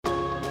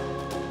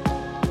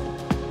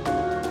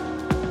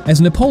As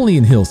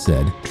Napoleon Hill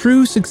said,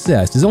 true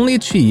success is only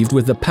achieved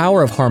with the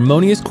power of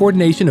harmonious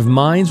coordination of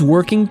minds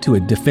working to a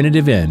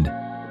definitive end.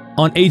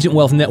 On Agent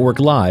Wealth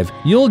Network Live,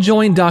 you'll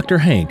join Dr.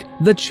 Hank,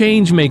 the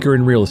change maker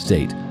in real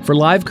estate, for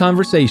live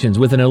conversations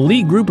with an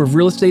elite group of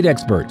real estate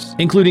experts,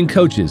 including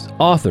coaches,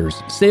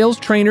 authors, sales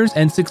trainers,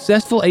 and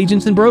successful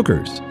agents and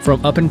brokers,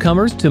 from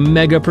up-and-comers to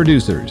mega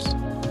producers.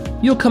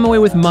 You'll come away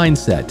with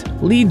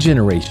mindset, lead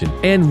generation,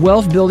 and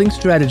wealth-building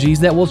strategies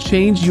that will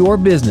change your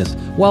business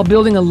while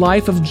building a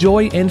life of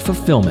joy and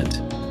fulfillment.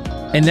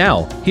 And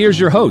now, here's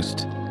your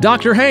host,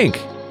 Dr. Hank.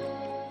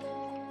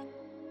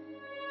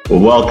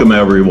 Well, welcome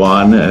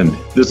everyone, and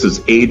this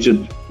is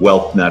Agent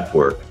Wealth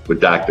Network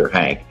with Dr.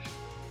 Hank.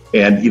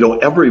 And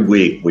every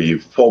week we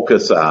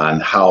focus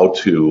on how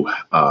to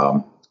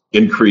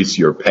increase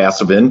your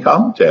passive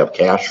income to have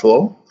cash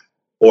flow,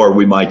 or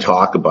we might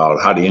talk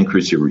about how to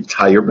increase your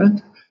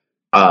retirement.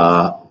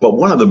 But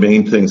one of the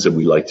main things that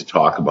we like to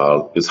talk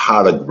about is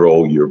how to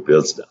grow your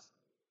business.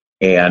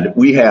 And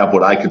we have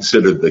what I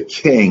consider the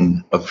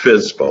king of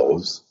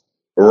FSBOs,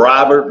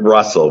 Robert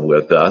Russell,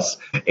 with us.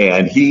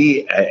 And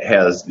he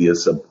has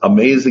this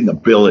amazing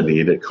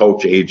ability to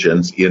coach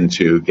agents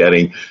into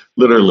getting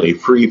literally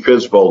free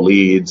FSBO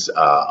leads,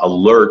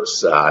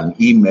 alerts on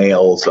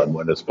emails, and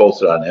when it's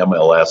posted on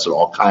MLS, and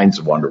all kinds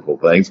of wonderful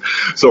things.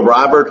 So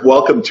Robert,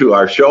 welcome to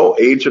our show,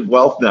 Agent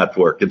Wealth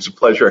Network. It's a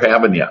pleasure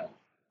having you.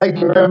 Thank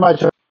you very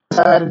much. I'm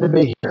excited to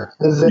be here.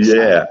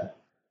 Yeah.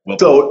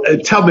 So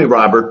tell me,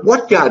 Robert,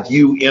 what got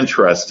you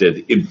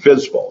interested in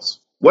FSBOs?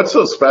 What's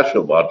so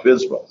special about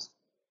FSBOs?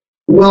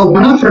 Well,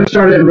 when I first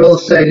started in real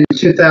estate in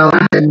 2000,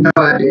 I had no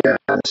idea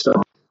how to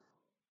start.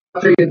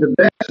 I figured the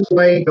best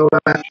way to go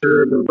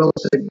after the real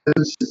estate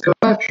business is go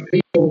after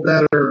people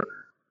that are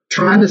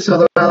trying to sell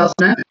their house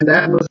now, and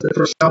that was the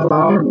first sale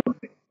by owner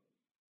market.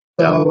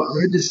 So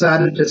I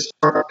decided to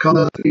start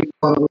calling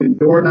people and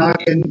door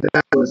knocking.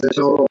 That was a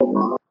total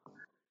wrong.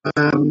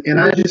 And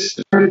I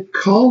just started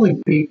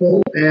calling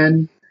people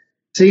and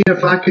seeing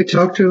if I could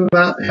talk to them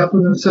about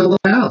helping them sell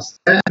the house.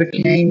 That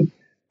became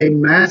a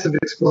massive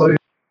explosion.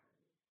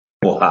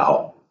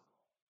 Wow.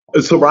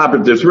 So,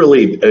 Robert, there's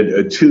really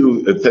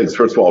two things.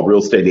 First of all, real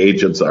estate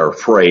agents are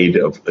afraid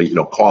of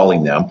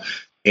calling them.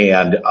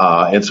 And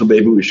so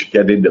maybe we should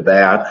get into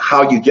that,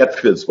 how you get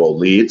FSBO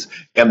leads,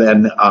 and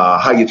then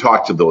how you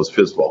talk to those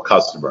FSBO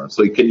customers.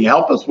 So can you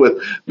help us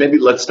with, maybe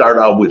let's start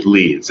out with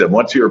leads, and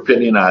what's your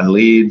opinion on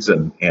leads,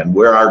 and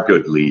where are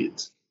good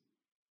leads?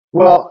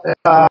 Well,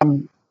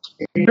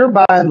 if you're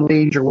buying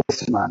leads, you're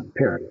wasting money,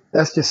 period.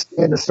 That's just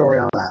in the story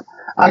on that.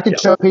 I can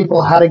show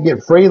people how to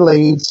get free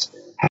leads,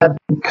 have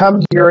them come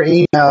to your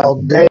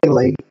email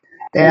daily,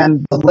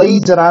 and the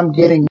leads that I'm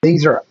getting,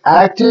 these are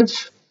active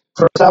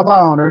for sell by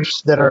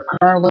owners that are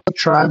currently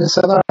trying to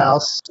sell their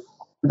house.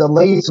 The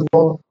leads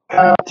will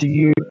come to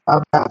you.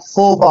 I've got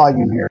full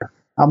volume here.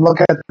 I'm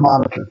looking at the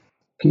monitor.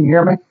 Can you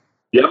hear me?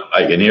 Yep,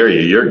 I can hear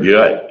you. You're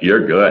good.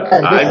 You're good.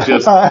 I'm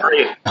just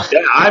agreeing. Yeah,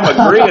 I'm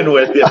agreeing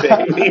with you,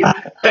 baby.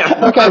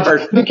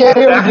 Okay, you can't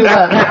hear me do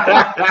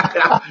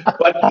that.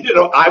 But,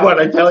 I want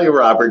to tell you,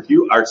 Robert,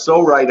 you are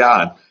so right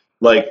on.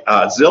 Like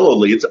Zillow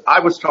leads,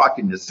 I was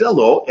talking to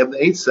Zillow, and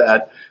they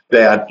said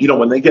that,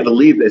 when they get a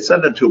lead, they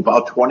send it to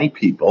about 20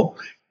 people.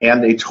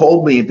 And they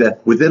told me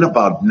that within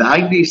about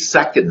 90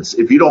 seconds,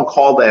 if you don't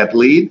call that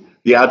lead,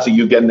 the odds of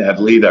you getting that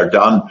lead are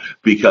done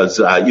because,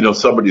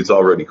 somebody's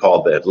already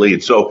called that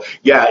lead. So,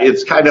 yeah,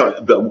 it's kind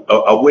of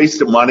a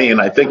waste of money.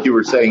 And I think you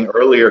were saying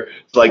earlier,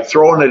 it's like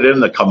throwing it in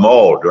the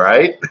commode,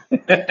 right?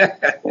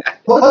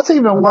 Well, what's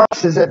even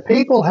worse is that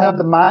people have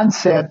the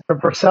mindset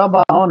for sell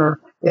by owner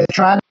is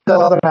trying to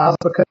sell other houses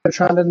because they're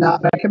trying to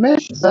not make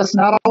commissions. That's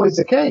not always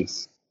the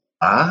case.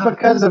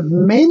 Because of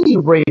many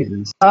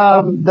reasons.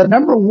 The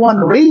number one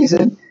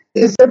reason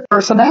is their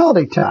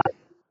personality type.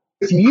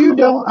 If you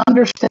don't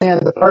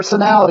understand the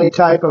personality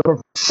type of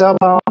a sell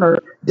by owner,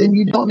 then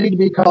you don't need to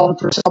be calling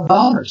for sell by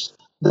owners.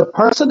 The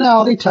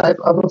personality type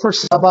of a for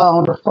sell by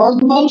owner, for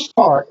the most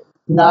part,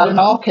 not in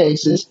all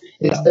cases,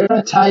 is they're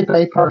a type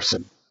A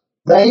person.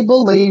 They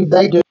believe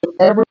they do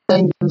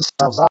everything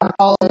themselves. I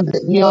call them the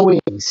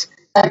EOEs,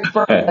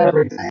 expert in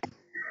everything.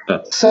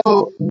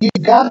 So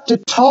you've got to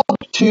talk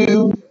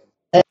to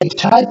a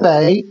type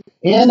A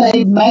in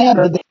a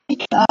manner that he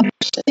can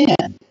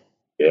understand.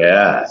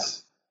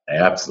 Yes,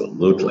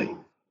 absolutely.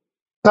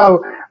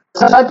 So,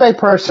 type A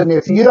person,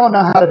 if you don't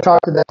know how to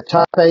talk to that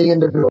type A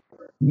individual,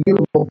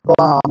 you will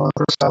bomb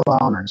for sell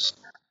owners.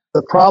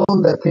 The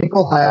problem that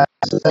people have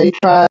is that they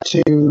try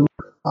to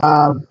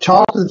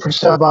talk to the for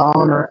sale by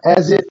owner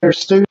as if they're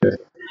stupid.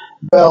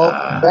 Well,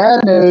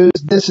 bad news,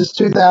 this is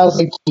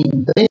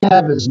 2018. They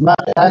have as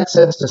much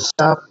access to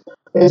stuff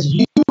as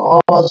you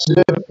almost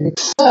do,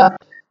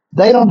 except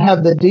they don't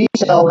have the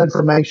detailed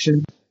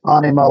information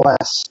on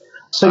MLS.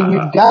 So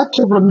you've got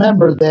to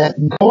remember that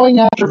going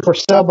after for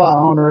sale by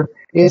owner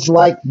is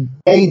like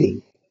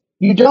dating.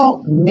 You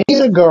don't meet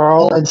a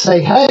girl and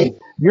say, hey,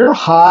 you're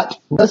hot,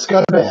 let's go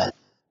to bed.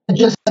 It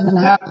just doesn't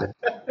happen.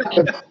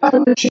 The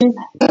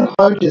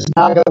approach is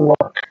not going to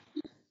work.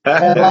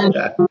 And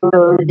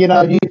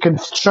you can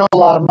show a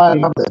lot of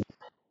money on it.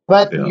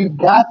 But you've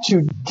got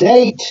to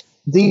date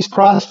these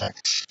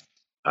prospects.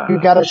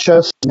 You've got to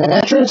show some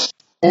interest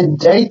and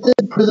date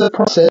them through the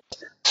process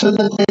so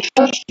that they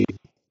trust you.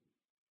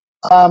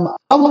 I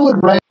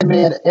would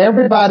recommend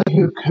everybody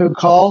who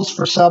calls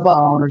for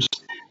sub-owners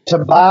to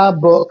buy a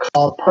book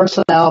called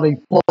Personality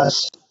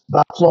Plus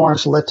by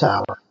Florence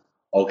Littauer.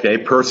 Okay,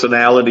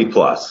 Personality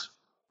Plus.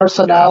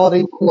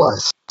 Personality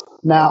Plus.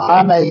 Now,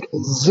 I make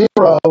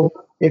zero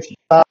if you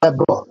buy that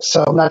book.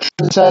 So I'm not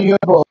trying to sell you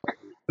a book,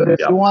 but if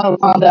you want to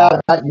find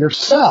out about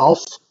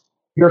yourself,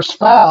 your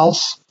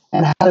spouse,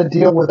 and how to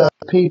deal with other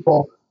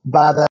people,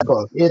 buy that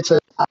book. It's an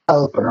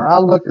eye-opener. I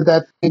looked at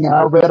that thing and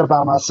I read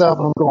about myself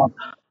and I'm going,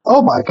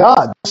 oh my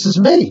God, this is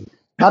me.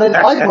 I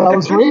didn't like what I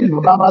was reading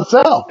about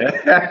myself.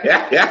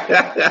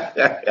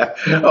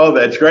 Oh,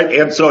 that's great.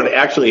 And so it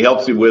actually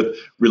helps you with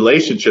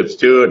relationships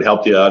too. It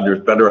helps you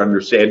better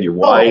understand your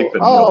wife.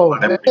 Big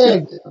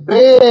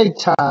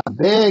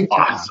time.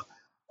 Awesome.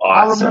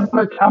 I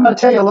remember, I'm going to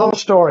tell you a little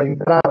story,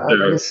 but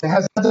it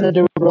has nothing to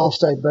do with real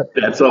estate. But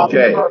that's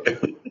okay.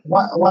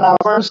 When I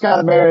first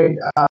got married,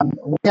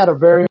 we had a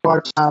very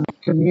hard time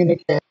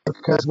communicating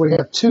because we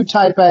have two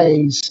type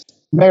A's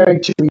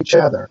married to each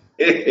other.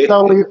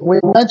 So we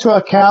went to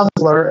a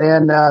counselor,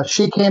 and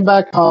she came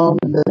back home.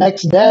 And the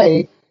next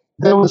day,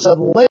 there was a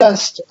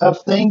list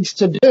of things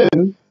to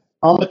do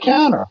on the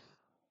counter.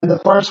 And the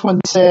first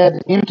one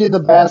said, empty the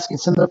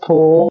baskets in the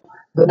pool.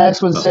 The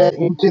next one said,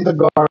 empty the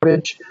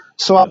garbage.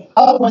 So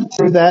I went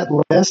through that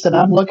list, and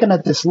I'm looking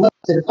at this list.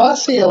 If I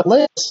see a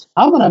list,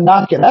 I'm going to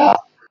knock it out.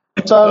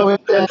 So it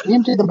said,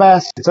 empty the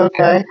baskets.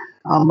 Okay,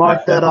 I'll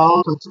mark that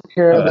off and take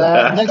care of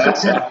that. Next one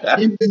said,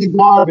 empty the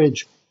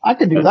garbage. I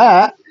could do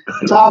that.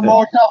 So I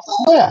marked off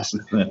the list.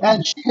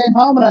 And she came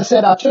home, and I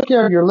said, I took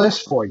care of your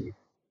list for you.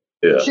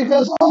 Yeah. She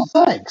goes, oh,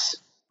 thanks.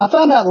 I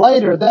found out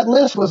later that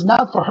list was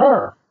not for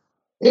her.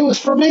 It was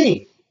for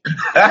me.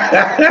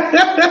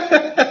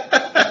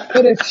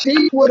 But if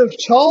she would have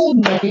told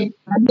me,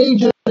 I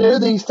need you to do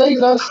these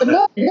things, I said,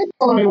 no, you ain't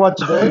telling me what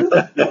to do.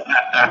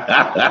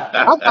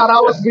 I thought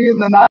I was being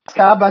the nice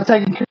guy by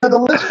taking care of the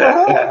list for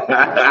her.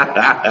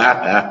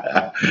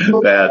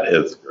 That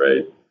is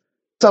great.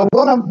 So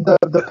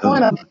the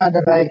point I'm trying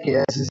to make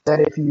is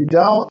that if you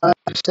don't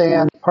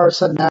understand the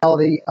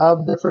personality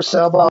of the for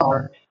sale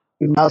owner,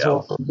 you might as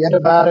well forget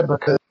about it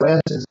because the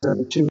rest is going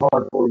to be too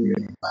hard for you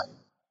anyway.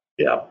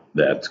 Yeah,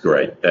 that's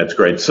great. That's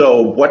great.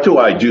 So what do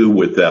I do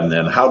with them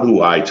then? How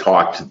do I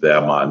talk to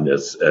them on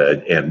this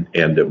and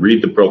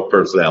read the book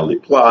Personality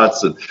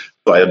Plus? And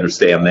so I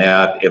understand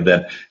that. And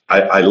then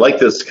I like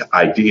this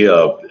idea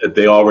of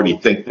they already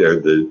think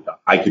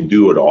I can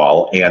do it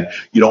all. And,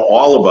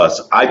 all of us,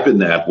 I've been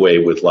that way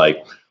with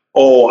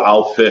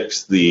I'll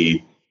fix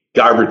the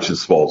garbage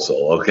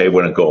disposal, okay,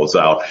 when it goes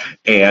out.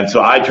 And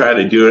so I try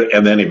to do it,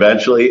 and then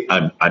eventually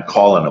I'm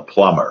calling a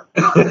plumber,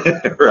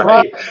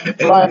 right?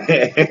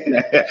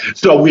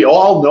 So we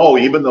all know,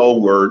 even though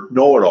we're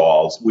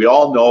know-it-alls, we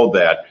all know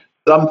that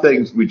some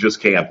things we just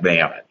can't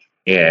manage.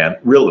 And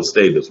real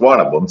estate is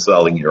one of them,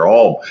 selling your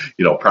home,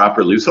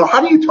 properly. So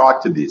how do you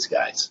talk to these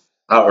guys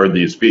or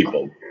these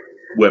people,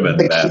 women,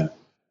 men?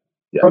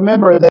 Yeah.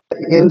 Remember that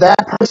in that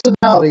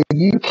personality,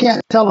 you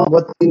can't tell them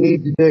what they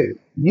need to do.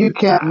 You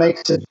can't make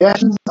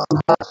suggestions on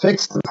how to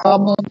fix the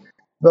problem.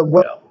 But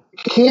what you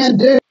can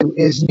do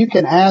is you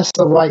can ask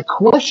the right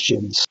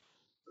questions.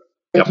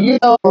 If you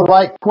know the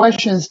right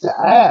questions to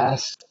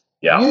ask,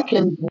 you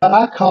can, what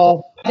I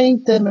call,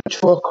 paint them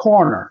into a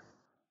corner.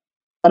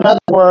 In other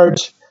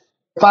words,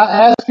 if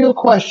I ask you a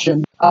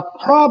question, I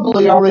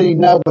probably already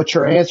know what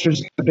your answer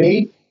is going to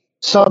be.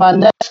 So my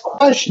next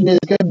question is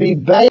going to be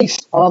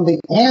based on the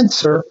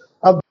answer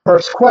of the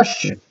first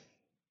question.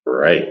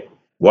 Right.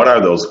 What are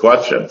those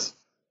questions?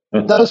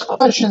 Those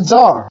questions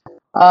are,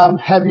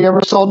 have you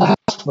ever sold a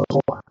house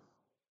before?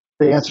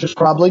 The answer is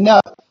probably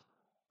no.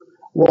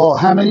 Well,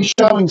 how many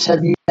showings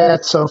have you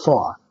had so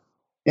far?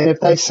 And if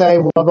they say,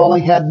 well, I've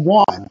only had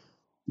one,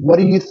 what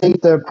do you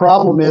think the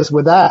problem is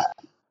with that?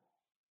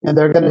 And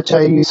they're going to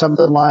tell you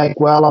something like,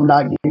 well, I'm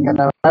not getting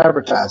enough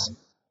advertising.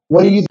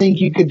 What do you think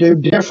you could do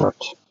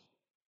different?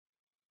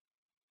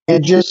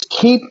 And just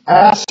keep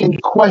asking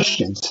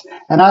questions.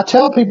 And I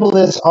tell people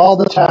this all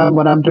the time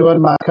when I'm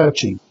doing my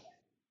coaching.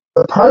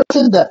 The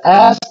person that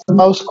asks the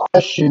most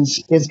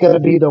questions is going to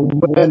be the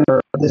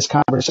winner of this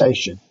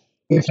conversation.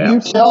 If you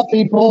tell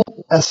people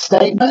a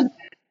statement,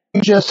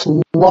 you just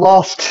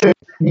lost two.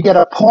 You get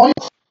a point.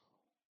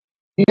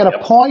 You get a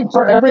point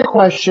for every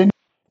question.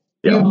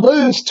 You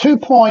lose 2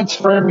 points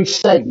for every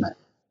statement.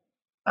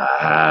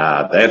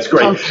 That's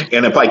great.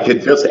 And if I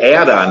could just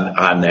add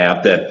on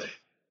that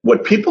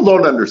what people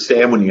don't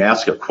understand when you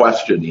ask a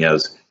question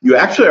is you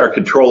actually are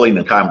controlling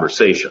the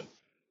conversation,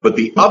 but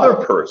the other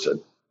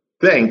person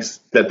thinks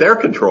that they're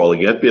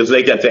controlling it because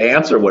they get to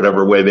answer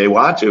whatever way they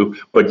want to,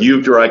 but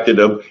you've directed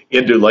them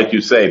into, like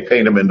you say,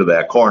 paint them into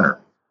that corner.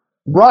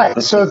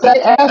 Right. So if they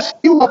ask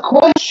you a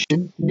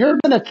question, you're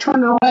going to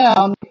turn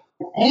around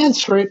and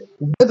answer it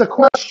with a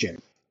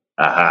question.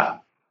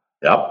 Yep.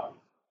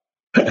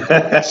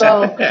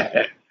 So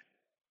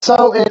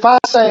So if I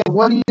say,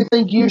 what do you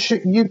think you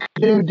could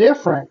do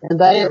different? And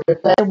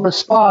if they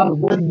respond,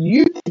 what do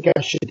you think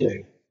I should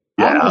do?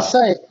 I'm going to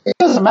say, it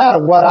doesn't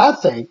matter what I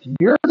think.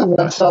 You're the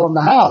one selling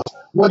the house.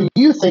 What do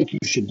you think you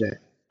should do?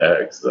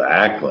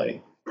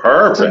 Exactly.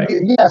 Perfect. So,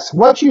 yes,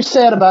 what you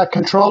said about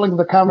controlling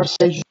the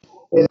conversation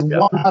is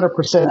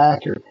 100%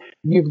 accurate.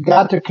 You've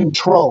got to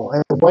control.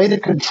 And the way to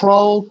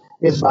control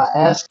is by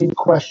asking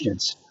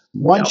questions.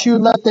 Once you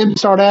let them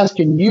start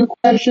asking you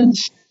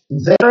questions,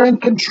 they're in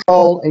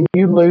control and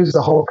you lose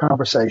the whole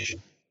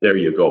conversation. There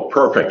you go.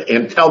 Perfect.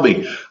 And tell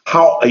me,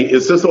 how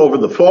is this over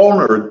the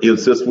phone or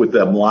is this with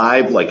them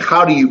live? Like,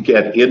 how do you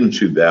get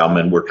into them?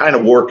 And we're kind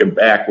of working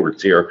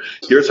backwards here.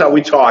 Here's how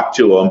we talk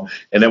to them.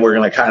 And then we're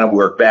going to kind of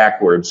work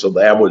backwards. So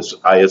that was,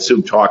 I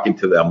assume, talking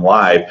to them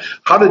live.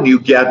 How did you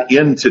get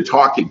into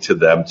talking to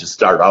them to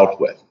start out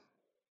with?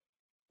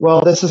 Well,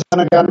 this is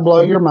going to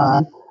blow your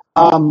mind.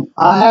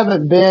 I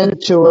haven't been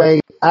to a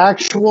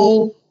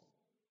actual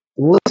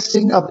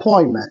listing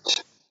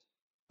appointment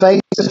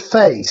face to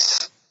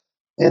face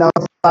in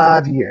over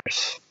 5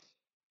 years.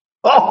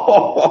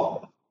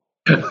 Oh,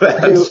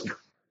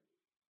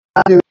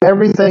 I do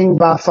everything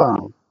by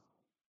phone.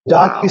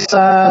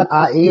 DocuSign,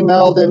 I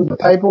email them the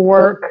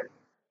paperwork,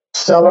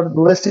 seller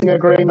listing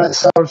agreement,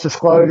 seller's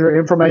disclosure,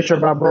 information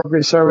about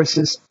brokerage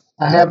services.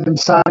 I have them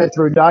sign it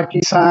through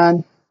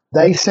DocuSign.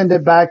 They send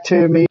it back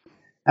to me,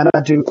 and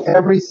I do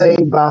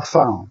everything by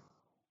phone.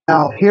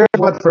 Now, here's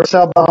what for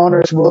sale by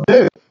owners will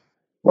do.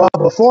 Well,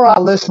 before I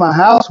list my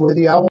house with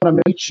you, I want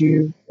to meet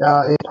you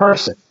in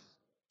person.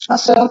 I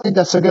said, I think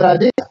that's a good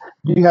idea.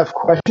 Do you have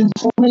questions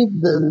for me?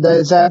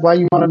 Is that why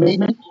you want to meet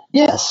me?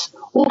 Yes.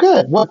 Well,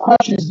 good. What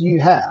questions do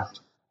you have?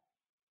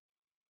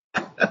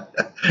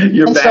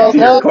 You're back to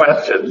your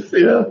questions.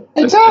 Yeah.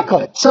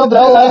 Exactly. So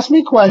they'll ask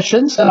me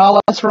questions, and I'll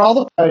answer all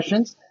the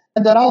questions,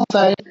 and then I'll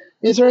say,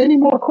 is there any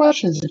more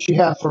questions that you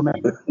have for me?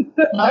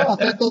 No, I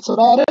think that's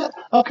about it.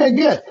 Okay,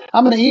 good.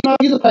 I'm going to email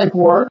you the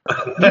paperwork.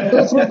 You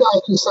go through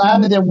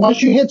DocuSign, and then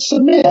once you hit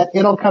submit,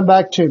 it'll come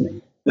back to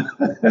me.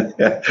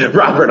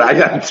 Robert, I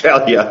got to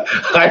tell you,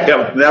 I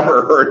have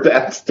never heard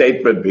that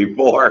statement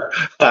before.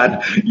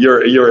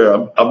 You're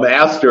a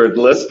master at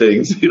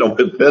listings,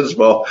 with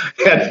FSBO,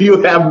 and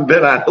you haven't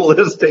been on a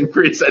listing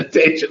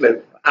presentation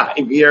in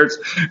 5 years,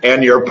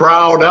 and you're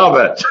proud of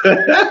it.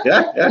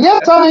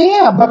 Yes, I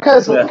am,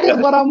 because look at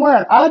what I'm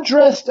wearing. I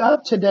dressed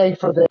up today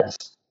for this.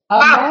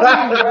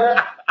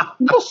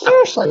 No,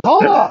 seriously,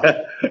 hold on.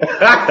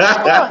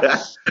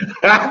 Shorts.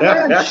 I'm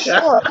wearing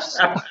shorts.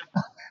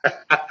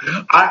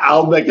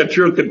 I'll make a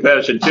true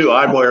confession, too.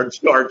 I'm wearing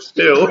shorts,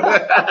 too.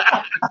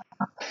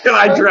 And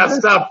I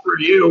dressed up for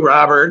you,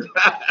 Robert.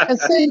 And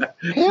see,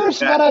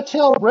 here's what I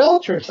tell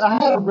realtors. I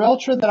had a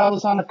realtor that I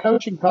was on a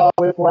coaching call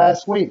with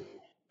last week.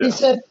 He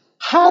said,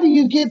 how do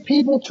you get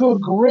people to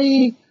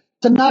agree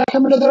to not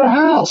come into their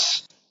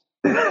house?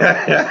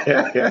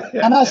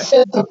 And I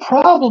said, the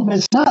problem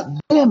is not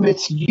them,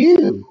 it's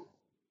you.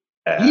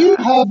 You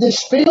have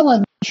this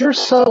feeling that you're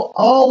so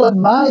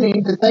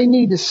almighty that they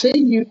need to see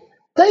you.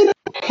 They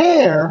don't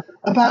care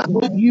about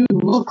what you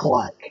look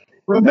like.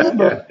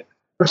 Remember,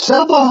 for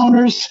sale by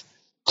owners,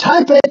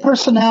 type A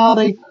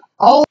personality,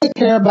 all they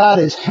care about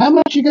is how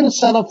much you're going to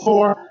sell it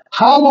for,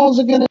 how long is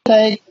it going to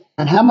take,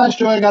 and how much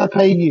do I got to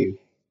pay you.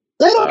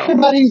 They don't care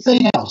about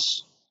anything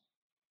else.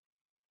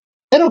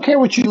 They don't care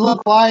what you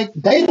look like.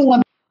 They don't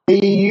want to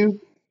see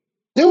you.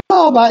 Do it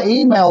all by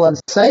email and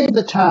save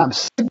the time.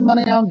 Save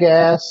money on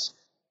gas.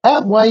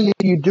 That way,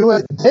 if you do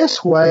it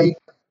this way,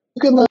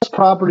 you can list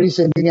properties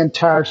in the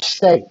entire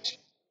state,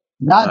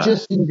 not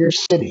just in your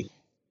city.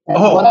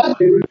 And what I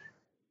do,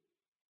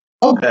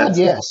 God,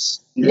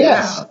 yes. Yeah.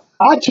 Yes.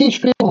 I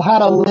teach people how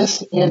to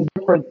list in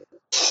different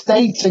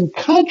states and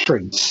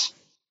countries,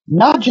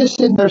 not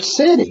just in their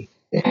city.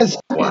 Because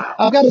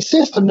I've got a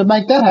system to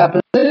make that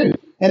happen too.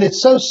 And it's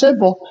so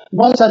simple.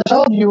 Once I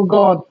told you, were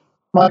going,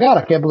 my God,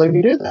 I can't believe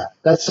you did that.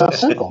 That's so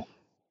simple.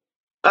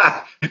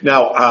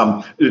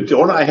 Now,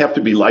 don't I have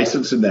to be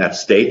licensed in that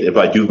state if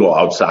I do go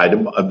outside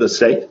of the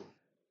state?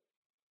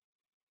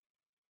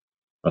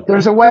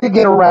 There's a way to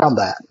get around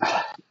that.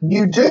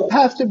 You do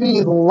have to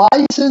be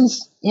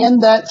licensed in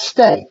that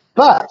state.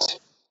 But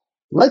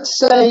let's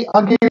say,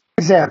 I'll give you an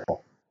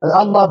example.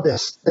 I love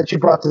this, that you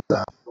brought this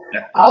up.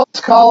 I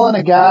was calling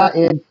a guy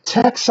in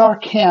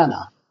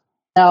Texarkana.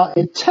 Now,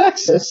 in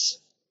Texas,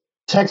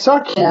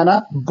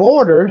 Texarkana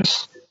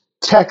borders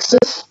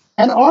Texas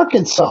and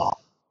Arkansas,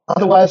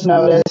 otherwise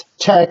known as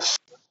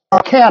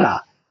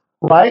Texarkana,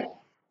 right?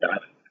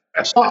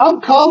 So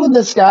I'm calling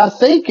this guy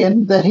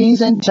thinking that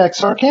he's in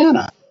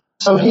Texarkana.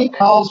 So he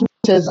calls me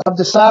and says, I've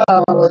decided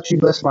I'm going to let you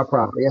list my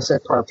property. I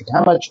said, perfect.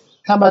 How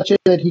much is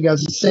it? He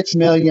goes, $6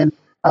 million.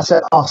 I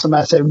said, awesome.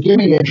 I said, give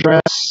me the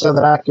address so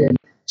that I can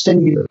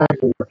send you the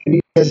paperwork. And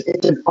he says,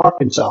 it's in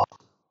Arkansas.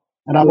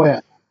 And I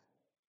went,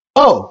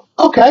 oh,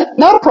 okay,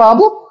 not a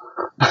problem.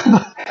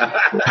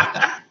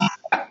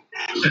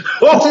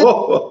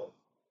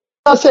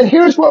 I said,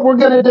 here's what we're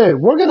going to do.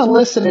 We're going to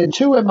list it in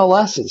 2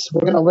 MLSs.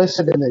 We're going to list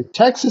it in the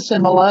Texas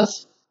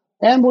MLS,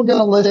 and we're going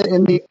to list it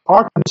in the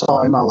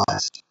Arkansas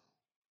MLS.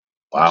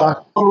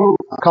 Wow. So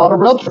I called a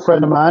realtor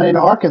friend of mine in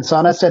Arkansas,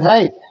 and I said,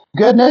 hey,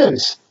 good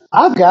news.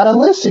 I've got a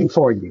listing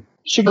for you.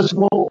 She goes,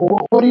 well,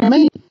 what do you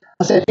mean?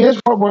 I said, here's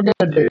what we're going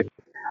to do.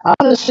 I'm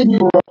going to send you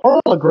a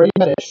referral agreement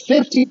at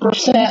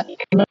 50%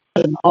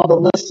 commission on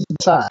the listing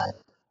side.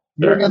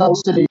 You're going to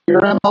list it in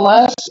your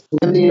MLS.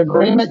 In the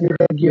agreement, you're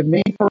going to give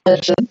me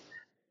permission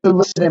to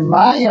list it in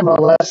my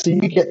MLS, so you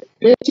get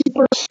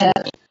 50%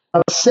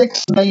 of a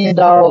 $6 million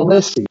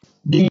listing.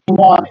 Do you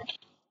want it?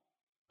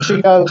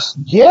 She goes,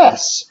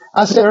 yes.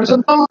 I said, there's a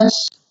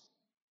bonus.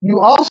 You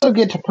also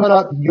get to put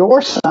up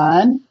your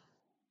sign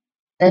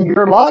and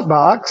your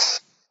lockbox,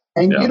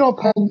 and you don't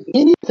pay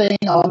anything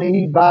on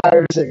any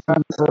buyers that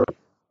come through.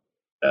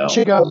 Yeah.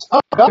 She goes, oh,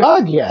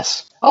 God,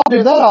 yes. I'll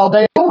do that all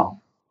day long.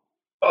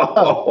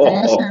 So, to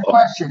answer your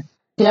question,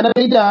 can it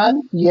be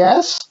done?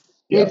 Yes,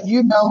 if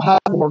you know how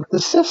to work the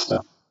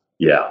system.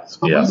 Yes.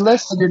 We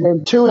listed it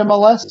in 2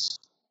 MLSs.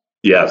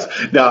 Yes.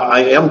 Now,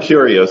 I am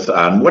curious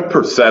on what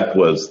percent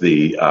was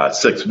the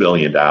 $6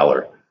 million?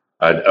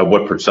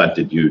 What percent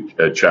did you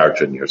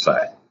charge on your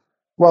side?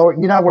 Well,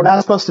 we're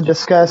not supposed to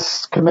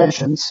discuss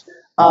commissions.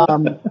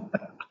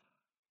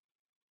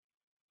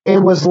 It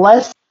was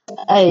less than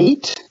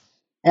 8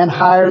 and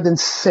higher than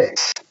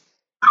 6.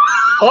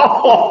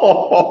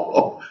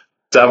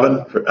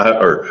 7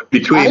 or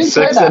between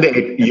 6 and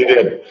 8, you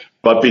did,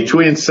 but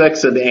between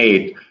 6 and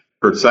 8%,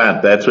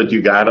 that's what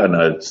you got on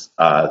a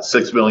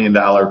 $6 million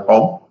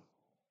home?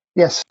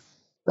 Yes,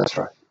 that's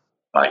right.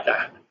 My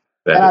God.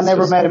 And I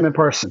never met him in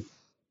person.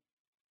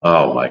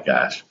 Oh my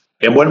gosh.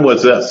 And when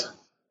was this?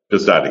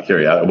 Just out of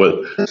curiosity.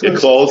 It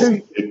closed?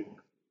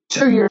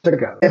 2 years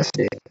ago. Yes,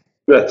 it did.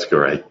 That's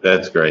great.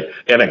 That's great.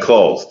 And it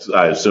closed.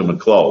 I assume it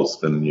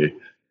closed and you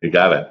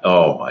got it.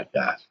 Oh my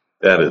gosh.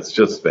 That is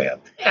just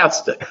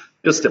fantastic.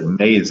 Just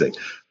amazing.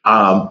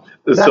 That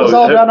was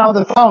all done on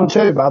the phone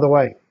too, by the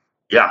way.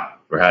 Yeah,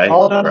 right.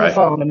 All done on the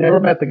phone. I never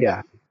met the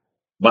guy.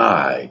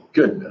 My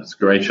goodness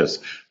gracious.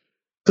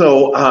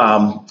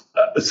 So,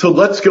 so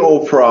let's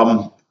go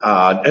from,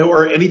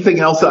 or anything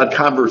else on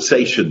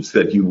conversations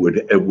that you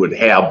would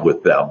have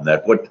with them.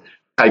 That what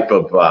type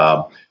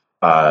of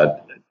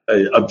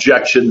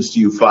objections do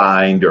you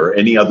find, or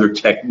any other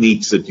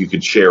techniques that you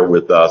could share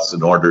with us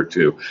in order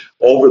to,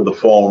 over the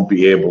phone,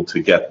 be able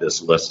to get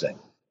this listing?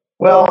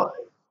 Well,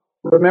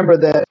 remember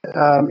that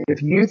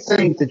if you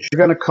think that you're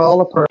going to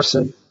call a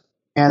person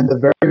and the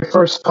very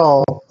first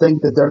call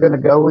think that they're going to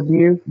go with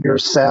you, you're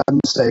sadly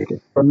mistaken.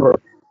 Remember,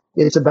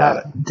 it's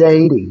about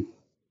dating.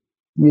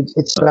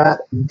 It's about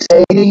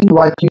dating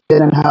like you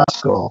did in high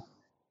school.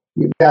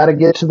 You've got to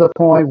get to the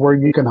point where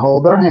you can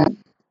hold their hand.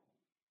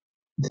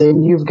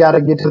 Then you've got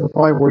to get to the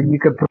point where you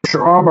can put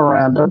your arm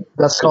around them.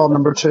 That's called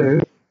number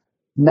 2.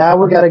 Now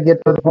we've got to get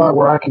to the point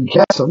where I can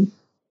kiss them.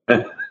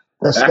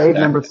 That's stage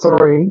number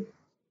 3.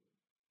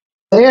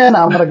 Then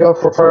I'm going to go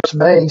for first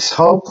base,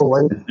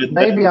 hopefully.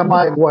 Maybe I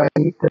might wait.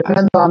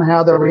 Depends on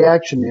how their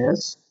reaction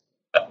is.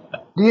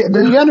 Do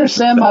you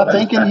understand my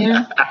thinking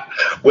here?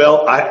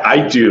 Well,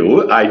 I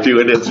do,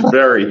 and it's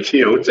very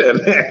cute.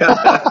 And,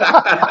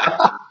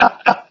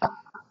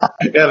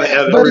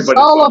 but it's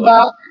all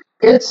about,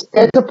 it's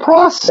a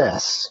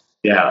process.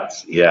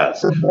 Yes.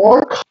 The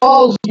more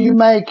calls you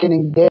make and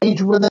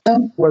engage with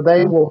them where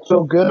they will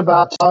feel good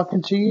about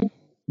talking to you,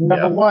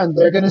 number one,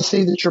 they're going to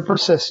see that you're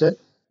persistent.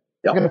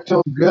 They're going to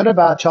feel good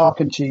about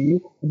talking to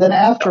you. Then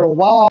after a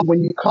while,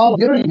 when you call,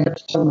 you don't even have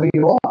to tell them who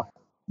you are.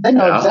 They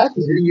know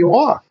exactly who you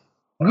are.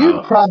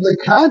 You probably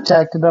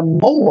contacted them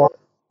more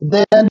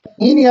than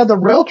any other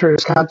realtor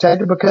has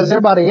contacted because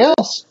everybody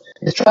else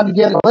is trying to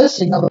get a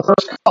listing on the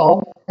first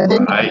call, and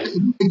then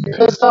you get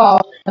pissed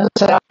off and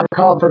say, I'm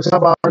calling for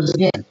 $7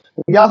 again.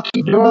 Y'all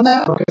keep doing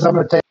that because I'm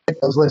going to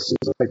take those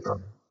listings away from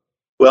you.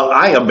 Well,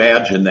 I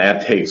imagine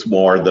that takes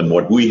more than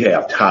what we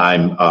have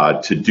time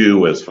to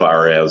do as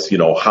far as,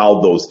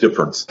 how those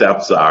different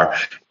steps are.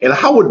 And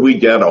how would we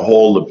get a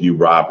hold of you,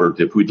 Robert,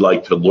 if we'd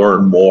like to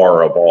learn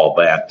more of all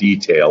that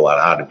detail on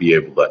how to be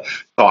able to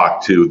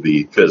talk to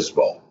the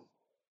FSBO?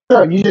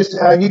 Sure. You just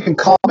you can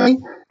call me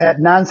at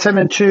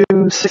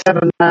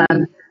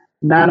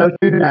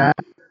 972-679-9029.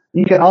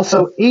 You can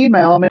also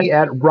email me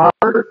at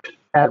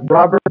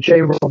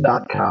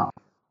robert@robertjrussell.com.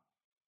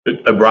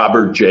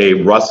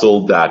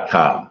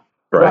 robertjrussell.com.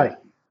 Right.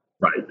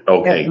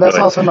 Okay. And that's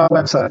also my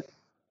website.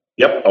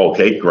 Yep.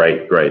 Okay.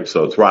 Great.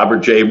 So it's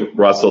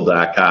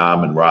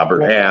robertjrussell.com and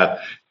Robert hat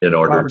in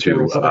order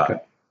to.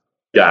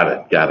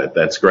 Got it.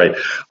 That's great.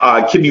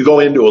 Can you go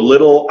into a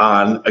little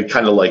on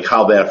kind of like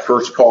how that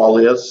first call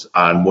is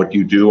on what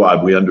you do?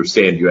 We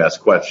understand you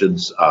ask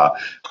questions. Well,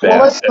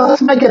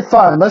 let's make it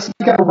fun. Let's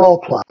make it a role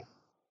play.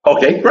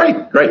 Okay. Great.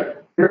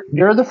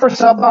 You're the first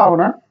sub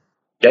owner.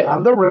 Okay.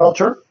 I'm the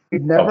realtor.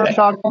 We've never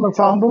talked on the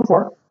phone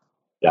before.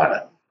 Got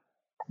it.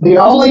 The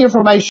only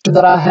information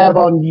that I have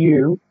on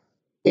you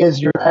is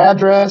your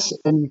address,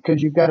 and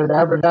because you've got it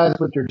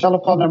advertised with your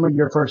telephone number and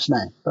your first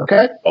name.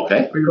 Okay?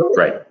 Okay.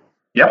 Great.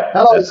 Yep.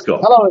 Hello. That's cool.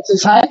 Hello, is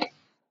this Hank?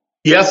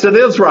 Yes, it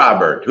is,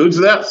 Robert. Who's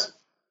this?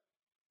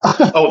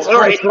 Oh,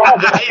 sorry. Come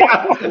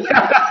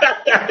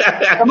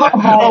on,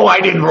 Oh, I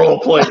didn't role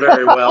play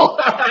very well.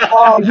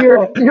 Oh,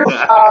 you're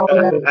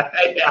fine.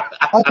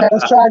 Okay,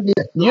 let's try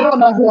again. You don't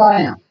know who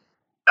I am.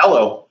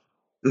 Hello.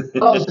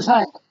 Oh, this is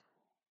Hank.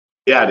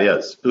 Yeah, it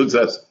is. Who's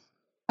this?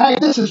 Hey,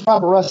 this is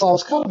Robert Russell. I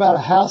was calling about a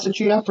house that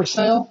you have for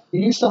sale. Do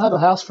you still have a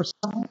house for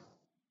sale?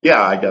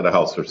 Yeah, I got a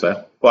house for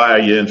sale. Why, are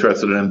you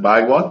interested in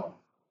buying one?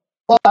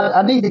 Well,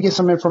 I need to get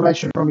some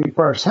information from you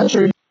first. How much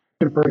are you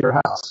asking for your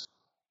house?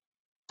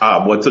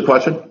 What's the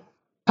question?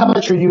 How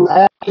much are you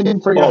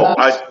asking for your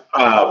house?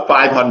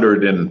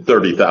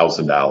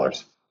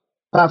 $530,000.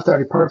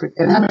 530, perfect.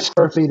 And how many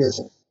square feet is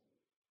it?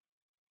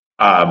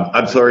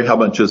 I'm sorry, how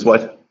much is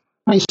what? How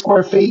many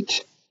square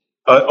feet?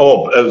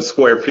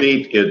 Square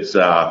feet. It's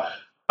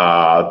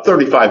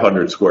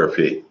 3,500 square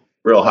feet.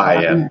 Real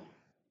high end.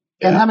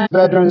 And how many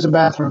bedrooms and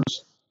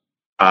bathrooms?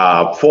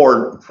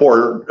 Four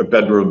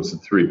bedrooms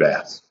and 3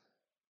 baths.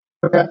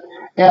 Okay.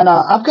 And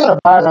I've got a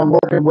buyer I'm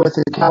working with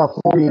in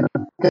California.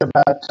 I'm thinking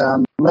about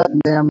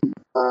letting them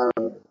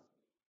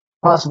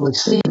possibly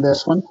see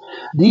this one.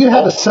 Do you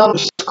have a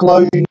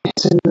self-disclosure you can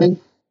send me?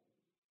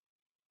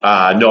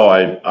 No,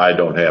 I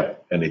don't have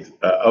any.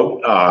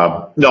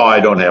 No, I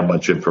don't have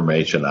much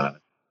information on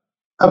it.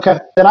 Okay.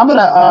 Then I'm going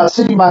to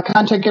send you my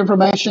contact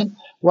information.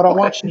 What I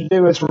want you to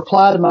do is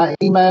reply to my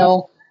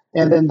email,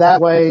 and then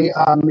that way you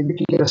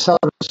can get a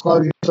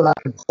self-disclosure so that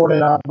I can forward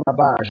it on to my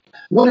buyers.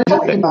 What is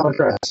your email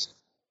address?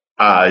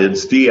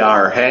 It's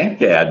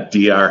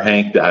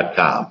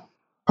drhank@drhank.com.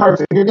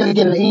 Perfect. You're going to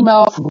get an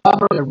email from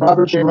Robert at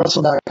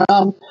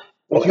robertjrussell.com.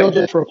 If you'll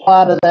just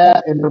reply to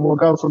that, and then we'll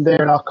go from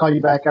there, and I'll call you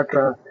back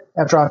after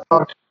I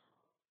talk to you.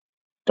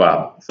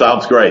 Wow,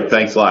 sounds great.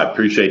 Thanks a lot.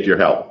 Appreciate your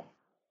help.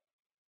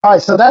 All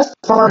right, so that's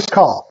the first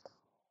call.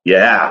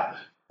 Yeah.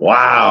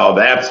 Wow,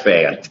 that's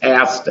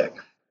fantastic.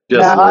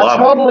 Just Now,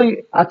 love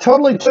it. I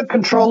totally took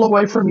control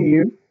away from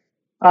you.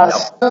 I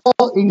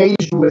still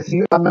engaged with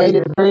you. I made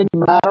it very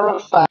matter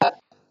of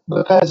fact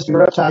because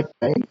you're a type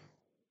A.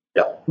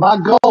 Yep. My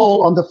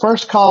goal on the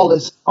first call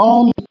is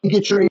only to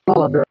get your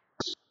email address.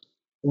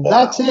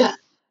 That's it.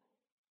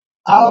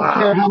 I don't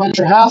care how much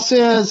your house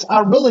is. I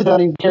really don't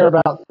even care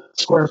about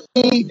square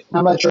feet,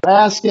 how much you're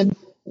asking.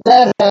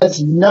 That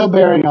has no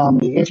bearing on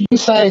me. If you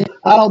say,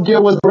 I don't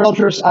deal with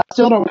realtors, I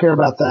still don't care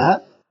about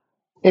that.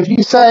 If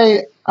you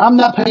say, I'm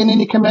not paying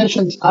any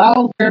commissions, I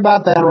don't care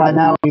about that right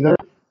now either.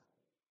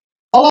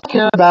 All I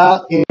care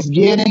about is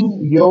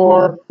getting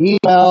your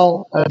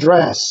email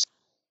address.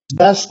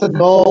 That's the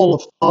goal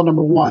of call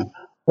number one.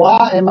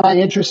 Why am I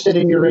interested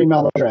in your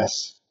email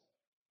address?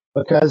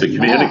 Because To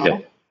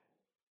communicate.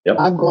 now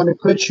I'm going to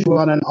put you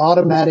on an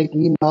automatic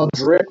email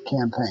drip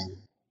campaign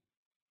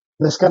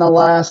that's going to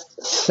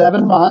last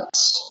 7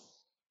 months,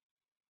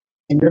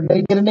 and you're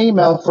going to get an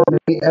email from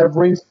me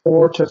every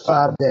 4 to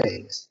 5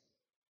 days.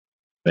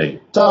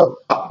 Hey. So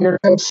here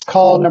comes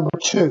call number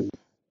 2.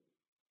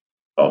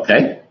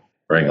 Okay.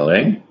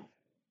 Ring-a-ling.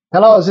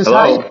 Hello, is this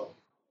Hello? Hank?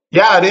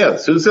 Yeah, it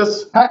is. Who's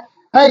this?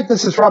 Hey,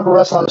 this is Robert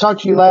Russell. I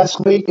talked to you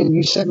last week, and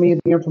you sent me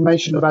the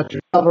information about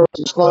your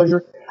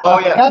disclosure. Oh,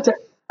 yeah.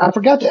 I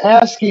forgot to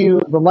ask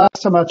you the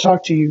last time I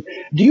talked to you,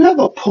 do you have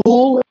a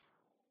pool?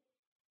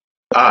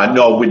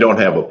 No, we don't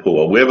have a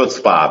pool. We have a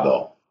spa,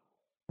 though.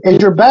 Is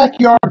your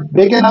backyard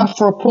big enough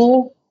for a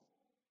pool?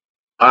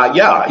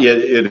 Yeah,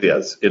 it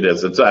is. It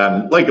is. It's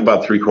like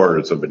about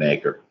 3/4 of an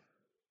acre.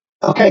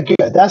 Okay,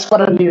 good. That's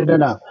what I needed to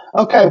know.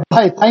 Okay,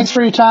 hey, thanks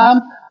for your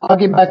time. I'll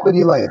get back with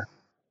you later.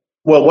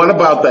 Well, what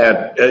about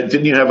that?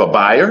 Didn't you have a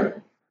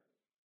buyer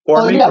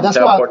for me? Yeah, that's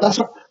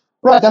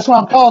why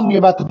I'm calling you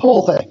about the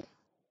pool thing.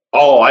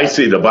 Oh, I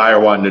see. The buyer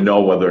wanted to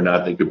know whether or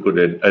not they could put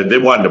it. They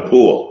wanted a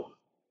pool,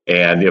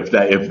 and if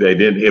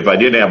I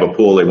didn't have a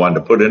pool, they wanted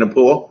to put in a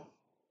pool.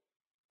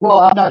 Well,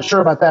 I'm not sure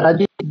about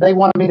that. They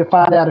wanted me to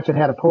find out if it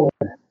had a pool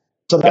in it.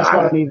 So that's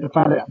what I needed to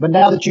find out. But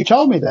now that you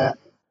told me that,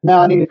 now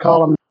I need to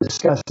call them and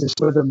discuss this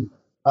with them.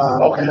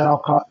 And then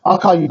I'll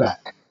call you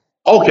back.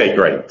 Okay,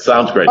 great.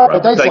 Sounds great. All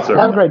right, thanks very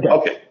have much. a great day.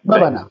 Okay.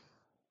 Bye-bye now.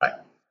 Bye.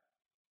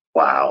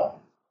 Wow.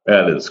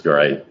 That is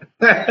great.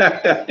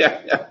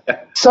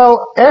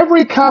 So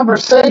every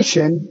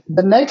conversation,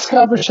 the next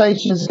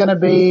conversation is going to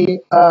be,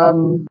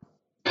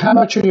 how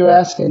much are you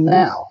asking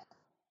now?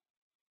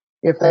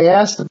 If they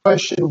ask the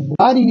question,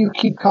 why do you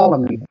keep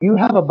calling me? Do you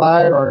have a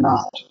buyer or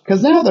not?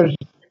 Because now they're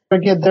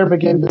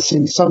beginning to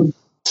see some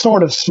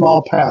sort of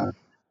small pattern.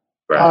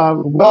 Right.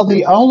 Well,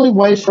 the only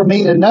way for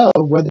me to know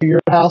whether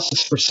your house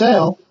is for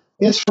sale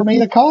is for me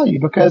to call you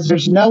because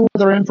there's no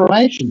other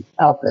information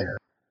out there.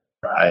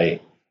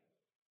 Right.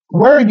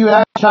 Where are you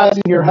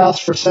advertising your house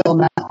for sale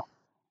now?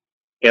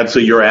 And so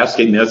you're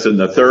asking this in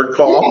the third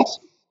call? Yes.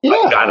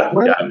 Yeah. Got it.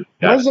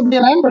 Where's it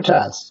being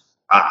advertised?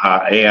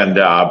 And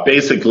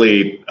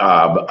basically,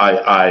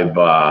 I've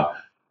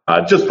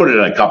just put it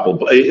in a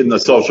couple in the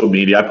social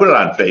media. I put it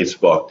on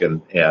Facebook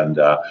and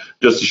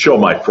just to show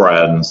my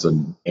friends but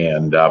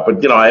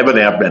I haven't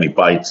had many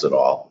bites at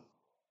all.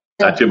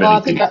 Not too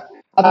many people.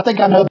 I think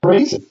I know the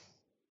reason.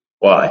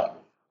 Why?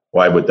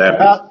 Why would that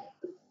be?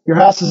 Your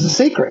house is a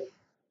secret.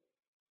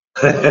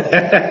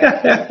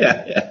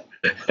 How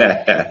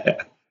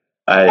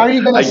are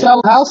you going to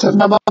sell a house if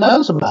nobody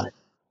knows about it?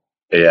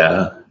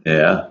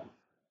 Yeah.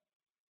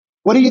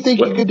 What do you think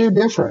you could do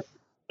different?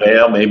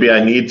 Well, maybe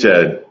I need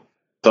to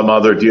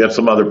do you have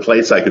some other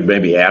place I could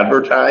maybe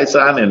advertise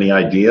on? Any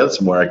ideas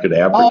where I could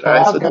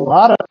advertise I've got a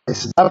lot of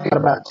places. I've got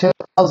about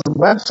 10,000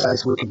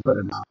 websites we can put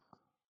it on.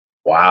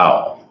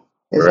 Wow.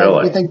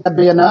 Really? You think that'd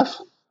be enough?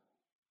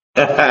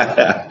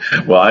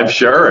 Well, I'm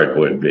sure it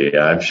would be.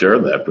 I'm sure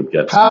that would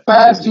get. How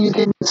fast do you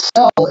think it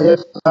sell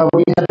if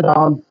we had it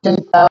on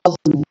 10,000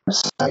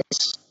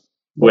 websites?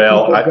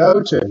 Well,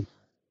 go to.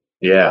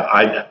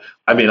 Yeah,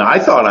 I mean, I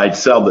thought I'd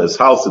sell this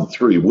house in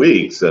 3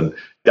 weeks, and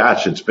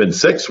gosh, it's been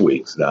 6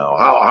 weeks now.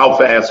 How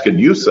fast can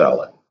you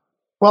sell it?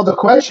 Well, the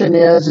question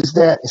is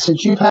that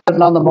since you've had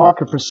it on the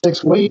market for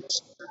 6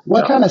 weeks,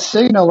 what kind of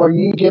signal are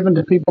you giving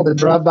to people that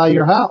drive by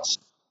your house?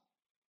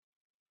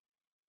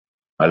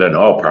 I don't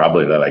know,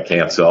 probably that I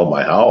can't sell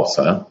my house,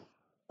 huh?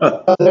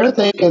 They're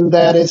thinking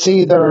that it's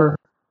either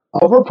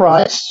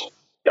overpriced,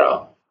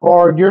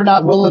 or you're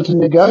not willing to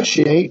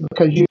negotiate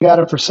because you got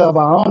it for sale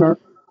by owner,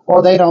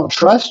 or they don't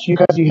trust you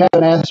because you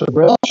haven't asked a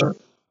realtor,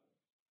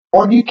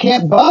 or you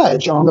can't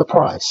budge on the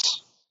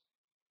price.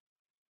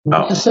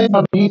 What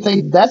signal do you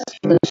think that's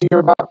going to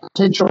your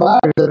potential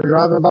buyers that are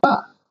driving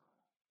by?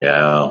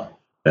 Yeah.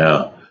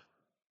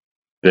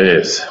 It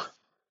is.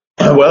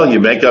 Well, you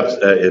make up.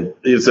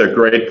 It's a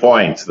great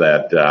point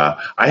that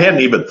I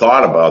hadn't even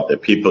thought about.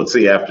 That people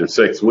see after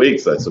 6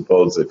 weeks, I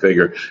suppose they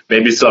figure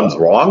maybe something's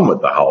wrong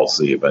with the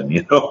house. Even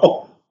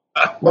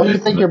What do you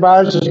think your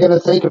buyers are going to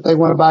think if they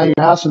want to buy your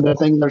house and they're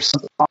thinking there's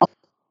something wrong?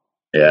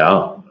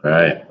 Yeah,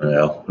 right.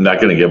 Well, I'm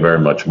not going to get very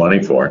much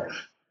money for it.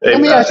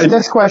 Let me ask you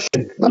this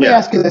question.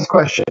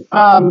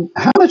 How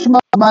much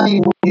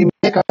money will you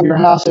make on your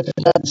house if it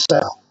doesn't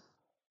sell?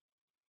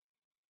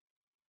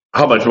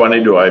 How much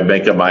money do I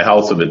make on my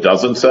house if it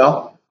doesn't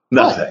sell?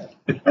 Nothing.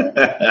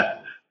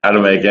 How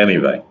to make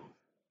anything.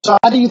 So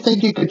how do you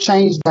think you could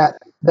change that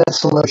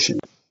solution?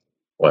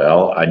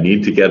 Well, I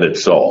need to get it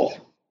sold.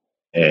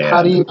 And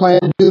how do you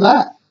plan to do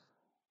that?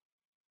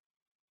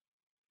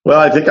 Well,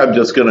 I think I'm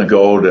just going to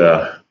go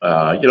to,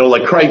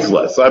 like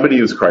Craigslist. I'm going to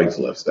use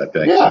Craigslist, I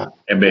think,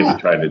 and maybe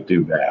try to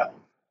do that.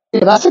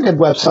 Yeah, that's a good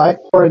website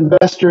for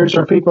investors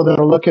or people that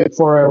are looking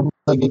for a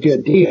really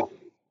good deal.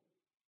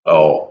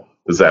 Oh,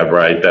 is that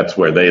right? That's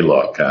where they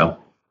look, huh?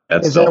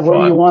 That's is that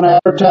where you want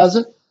to advertise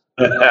it?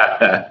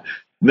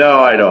 No,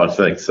 I don't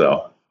think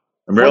so.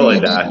 I'm really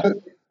not. I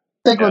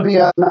think would be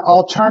an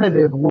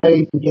alternative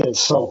way to get it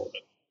sold.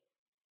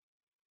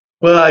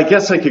 Well, I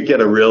guess I could get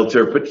a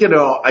realtor, but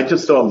I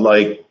just don't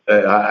like.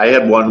 I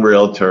had one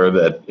realtor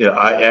that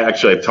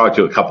I've talked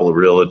to a couple of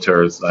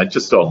realtors. And I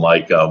just don't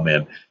like them,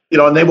 and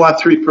they want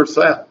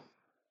 3%.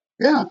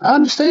 Yeah, I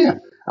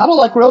understand. I don't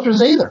like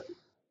realtors either.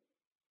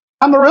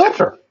 I'm a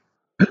realtor.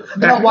 You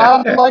know why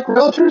I don't like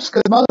realtors?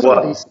 Because most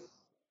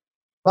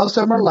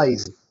of them are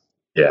lazy.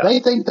 Yeah, they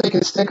think they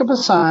can stick up a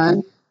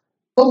sign,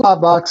 put a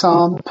lock box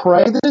on,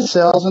 pray that it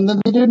sells, and then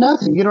they do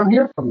nothing. You don't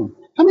hear from them.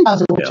 How many times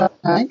have we tried,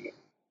 Hank?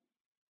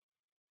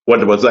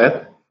 What was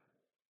that?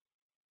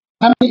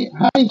 How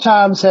many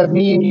times have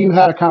me and you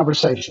had a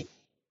conversation?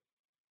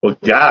 Well,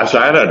 gosh,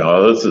 I don't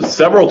know. This is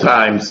several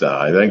times now.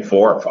 I think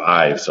 4 or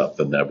 5,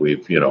 something that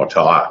we've,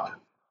 talked.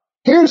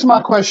 Here's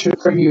my question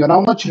for you, and I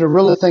want you to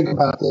really think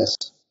about this.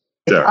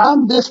 Sure. If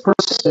I'm this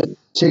persistent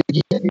to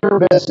get your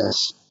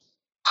business,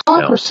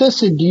 how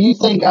persistent do you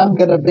think I'm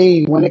going to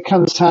be when it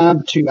comes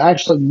time to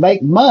actually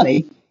make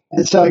money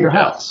and sell your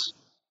house?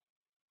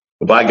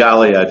 Well, by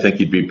golly, I think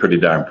you'd be pretty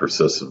darn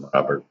persistent,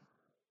 Robert.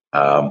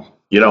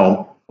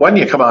 Why don't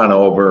you come on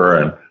over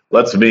and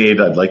let's meet?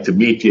 I'd like to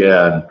meet you,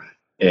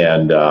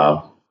 and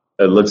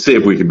let's see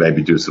if we can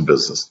maybe do some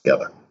business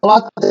together. Well, I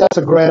think that's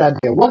a great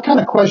idea. What kind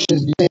of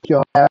questions do you think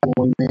you'll have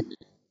when we meet?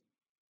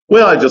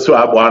 Well, I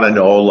want to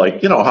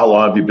know, how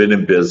long have you been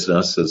in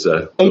business?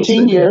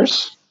 18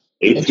 years.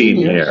 18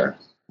 years.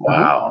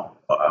 Wow.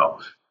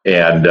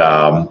 And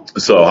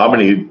so how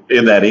many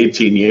in that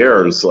 18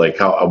 years, like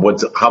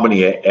how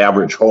many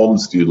average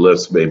homes do you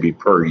list maybe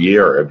per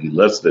year? Have you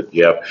listed? Do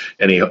you have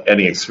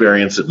any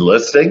experience in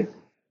listing?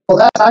 Well,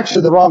 that's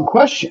actually the wrong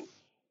question.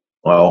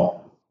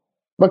 Well,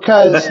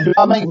 because do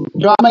I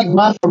make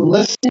money from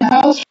listing a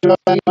house, or do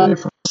I make money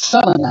from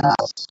selling a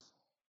house?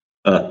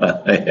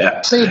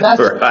 Yeah. See, that's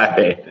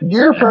right.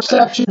 Your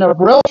perception of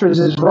realtors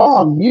is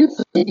wrong. You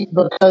think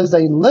because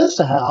they list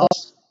a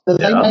house that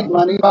they make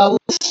money by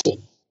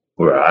listing.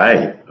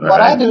 Right. What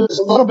I do is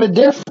a little bit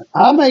different.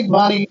 I make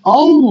money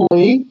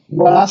only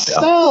when I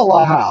sell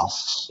a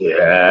house.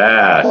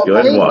 Yeah, so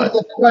good maybe one.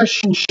 The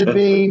question should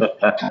be,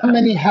 how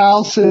many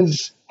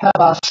houses have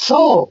I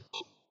sold?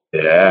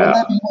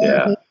 Yeah.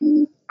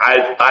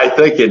 I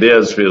think it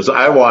is because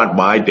I want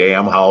my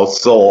damn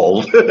house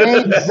sold.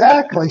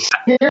 Exactly.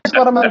 Here's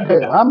what I'm going to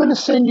do. I'm going to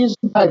send you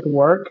some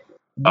paperwork.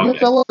 You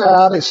fill it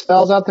out. It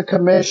spells out the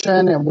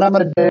commission and what I'm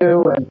going to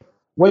do and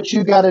what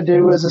you got to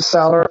do as a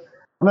seller.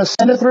 I'm going to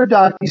send it through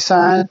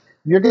DocuSign.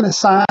 You're going to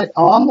sign it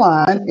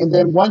online, and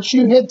then once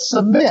you hit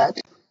submit,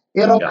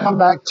 it'll come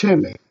back to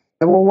me.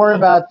 And we'll worry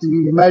about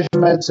the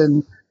measurements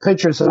and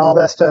pictures and all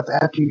that stuff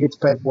after you get the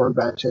paperwork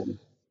back to me.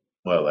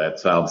 Well, that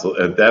sounds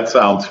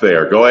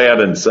fair. Go ahead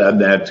and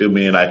send that to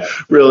me, and I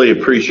really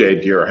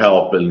appreciate your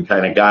help and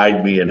kind of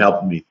guide me and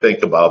helping me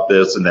think about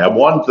this. And that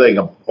one thing,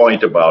 a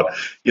point about,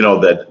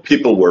 that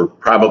people were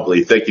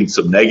probably thinking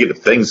some negative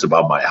things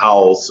about my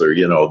house or,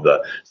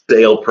 the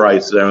sale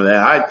price and everything.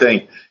 I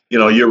think,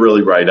 you're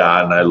really right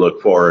on, and I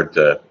look forward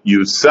to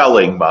you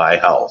selling my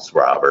house,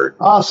 Robert.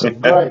 Awesome.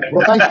 Great.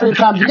 Well, thanks for your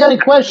time. If you got any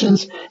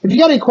questions,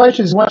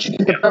 once you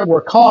get the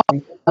paperwork, call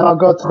me, and I'll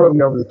go through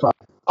them over the phone.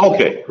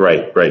 Okay,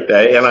 great.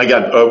 And I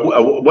got,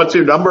 what's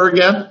your number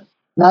again?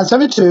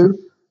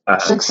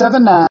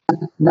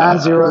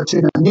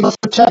 972-679-9029. You can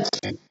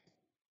text me.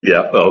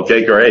 Yeah,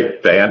 okay,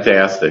 great.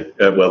 Fantastic.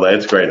 Well,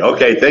 that's great.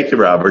 Okay, thank you,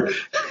 Robert.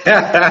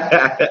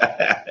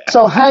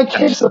 So, Hank,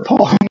 here's the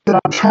point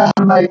that I'm trying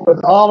to make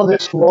with all of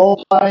this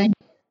role playing.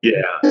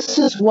 Yeah. This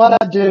is what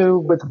I do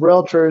with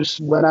realtors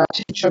when I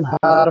teach them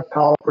how to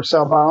call for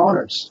sale by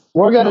owners.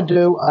 We're going to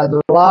do a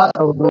lot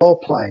of role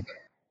playing.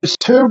 There's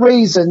two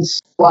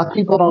reasons why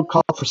people don't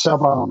call for sale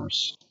by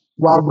owners,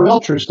 why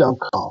realtors don't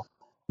call.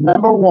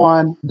 Number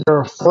one,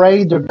 they're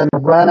afraid they're going to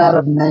run out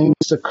of names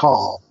to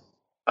call.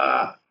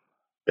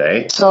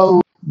 Okay.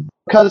 So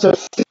because of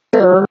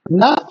fear,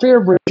 not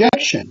fear of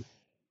rejection,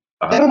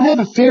 they don't have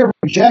a fear of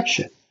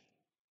rejection.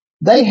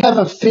 They have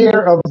a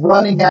fear of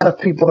running out of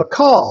people to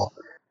call.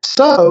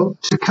 So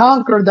to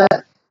conquer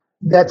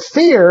that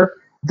fear,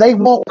 they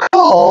won't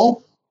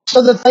call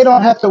so that they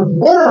don't have to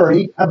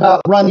worry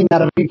about running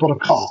out of people to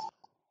call.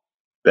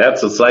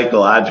 That's a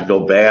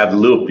psychological bad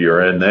loop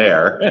you're in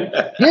there.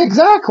 Yeah,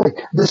 exactly.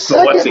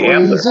 So what's the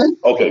answer?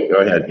 Okay,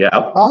 go ahead. Yeah.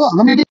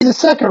 Let me give you the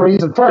second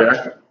reason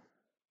first. Sure.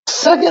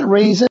 Second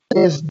reason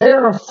is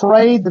they're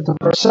afraid that the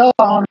for sale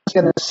owner is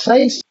going to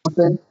say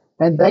something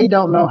and they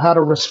don't know how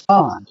to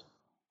respond.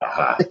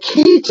 The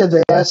key to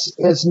this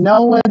is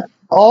knowing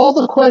all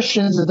the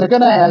questions that they're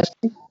going to ask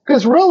you,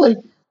 because really,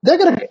 they're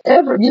going to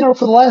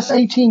for the last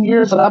 18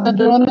 years that I've been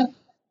doing it,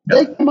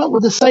 they come up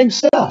with the same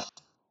stuff.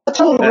 I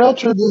told a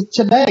realtor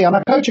today on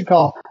a coaching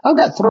call, I've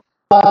got 3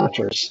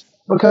 auditors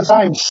because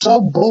I'm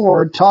so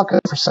bored talking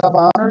for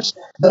sub-owners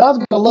that I've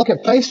got to look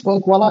at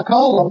Facebook while I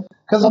call them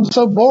because I'm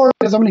so bored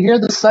because I'm going to hear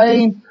the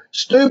same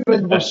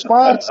stupid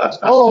responses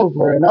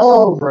over and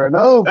over and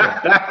over.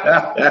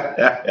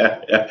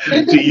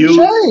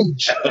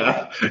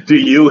 Do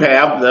you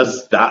have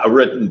this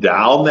written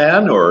down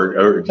then,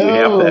 or do you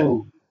have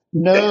that?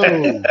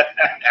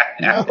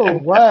 No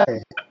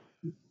way.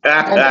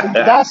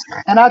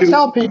 And I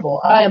tell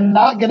people, I am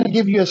not going to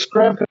give you a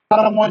script because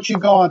I don't want you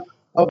going,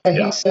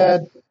 okay, he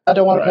said, I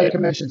don't want to pay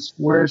commissions.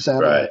 Where's that?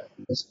 Right.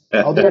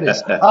 Oh, there it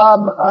is.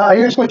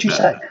 Here's what you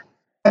say.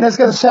 And it's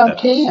going to sound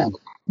canned.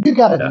 You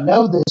got to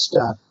know this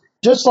stuff.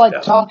 Just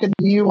like talking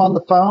to you on the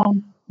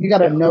phone, you got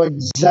to know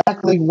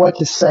exactly what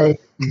to say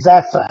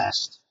that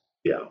fast.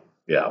 Yeah.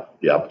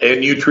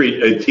 And you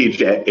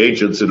teach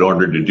agents in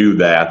order to do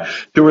that,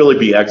 to really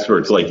be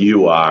experts like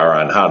you are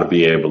on how to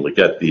be able to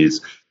get these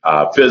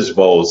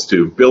FSBOs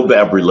to build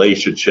that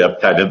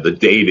relationship, kind of the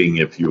dating,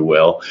 if you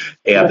will,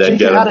 and then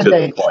get them to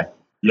the point.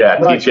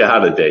 Yeah, right. Teach you how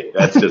to date.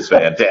 That's just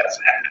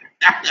fantastic.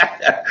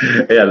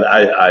 And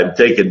I'm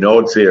taking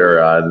notes here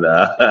on,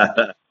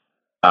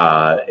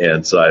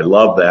 and so I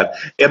love that.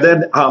 And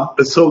then,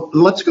 so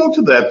let's go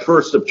to that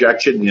first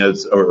objection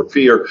or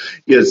fear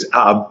is,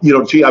 I'm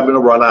going to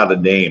run out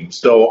of names.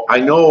 So I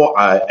know,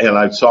 and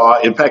I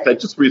saw, in fact, I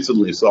just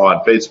recently saw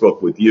on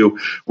Facebook with you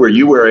where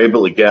you were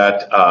able to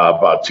get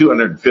about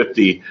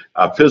 250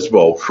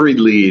 FSBO free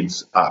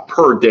leads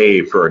per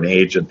day for an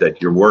agent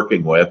that you're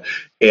working with.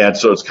 And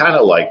so it's kind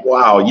of like,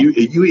 wow, you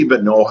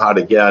even know how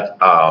to get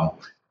to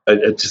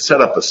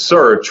set up a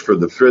search for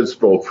the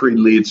FSBO free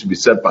leads to be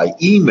sent by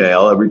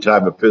email every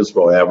time a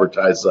FSBO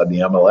advertises on the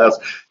MLS.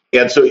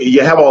 And so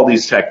you have all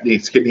these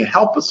techniques. Can you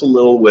help us a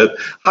little with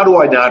how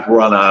do I not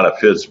run out of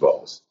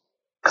FSBOs?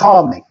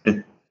 Call me.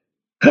 I'm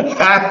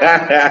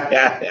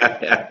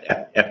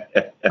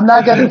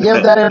not going to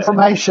give that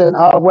information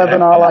on a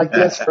webinar like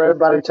this for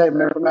everybody to take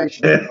my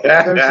information.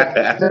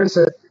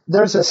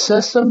 There's a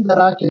system that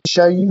I can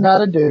show you how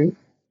to do,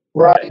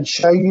 where I can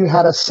show you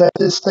how to set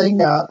this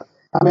thing up.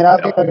 I mean,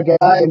 I've got a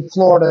guy in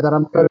Florida that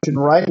I'm coaching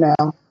right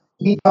now.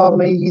 He told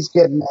me he's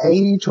getting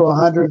 80 to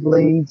 100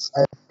 leads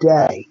a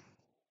day.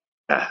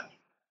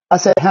 I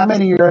said, how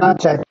many are your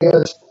contact? He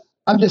goes,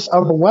 I'm just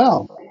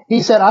overwhelmed.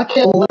 He said, I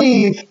can't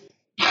believe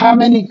how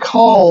many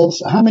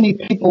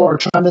people are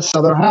trying to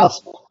sell their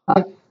house.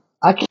 I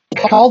can't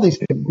call these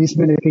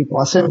many people.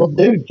 I said, well,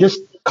 dude, just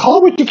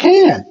call what you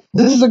can.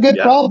 This is a good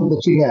problem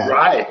that you have.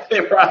 Right.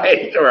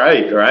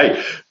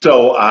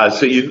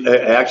 So you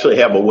actually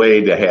have a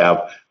way to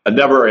have a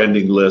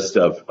never-ending list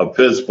of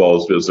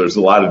FSBOs, because there's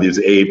a lot of these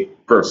A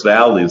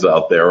personalities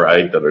out there,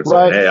 right, that are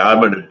saying, hey, I'm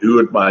going to do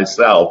it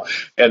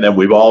myself. And then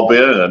we've all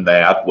been in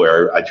that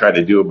where I try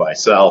to do it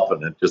myself,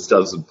 and it just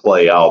doesn't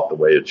play out the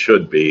way it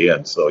should be.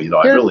 And so,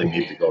 I really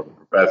need to go to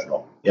a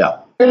professional.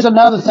 Yeah. Here's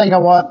another thing I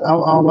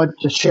want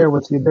to share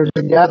with you. There's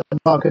a guy I'm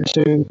talking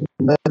to who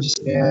lives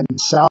in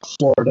South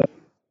Florida.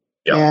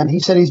 Yeah. And he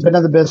said he's been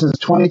in the business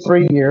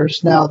 23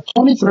 years. Now,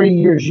 23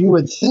 years, you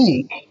would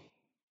think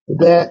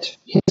that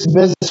his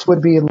business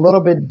would be a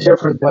little bit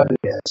different than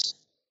it is.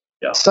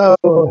 Yeah. So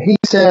he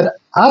said,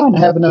 I don't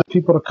have enough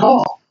people to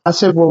call. I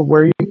said, well,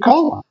 where are you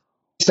calling?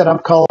 He said, I'm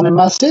calling in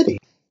my city.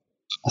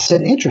 I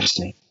said,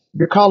 interesting.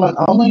 You're calling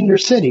only in your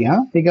city,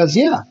 huh? He goes,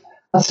 yeah.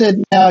 I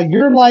said, now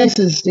you're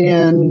licensed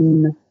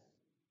in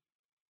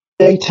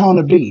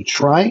Daytona Beach,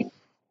 right?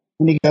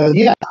 And he goes,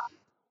 yeah.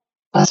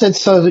 I said,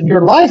 so that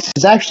your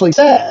license actually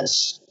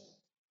says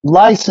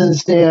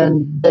licensed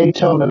in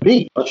Daytona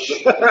Beach. And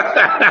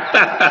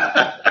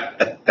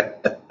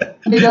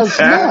he goes,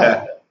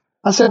 no.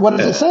 I said, what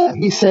does it say?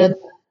 He said,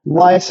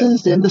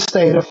 licensed in the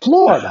state of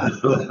Florida.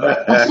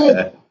 I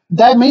said,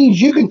 that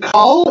means you can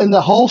call in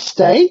the whole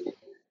state?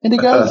 And he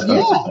goes,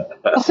 yeah.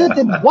 I said,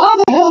 then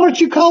why the hell aren't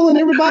you calling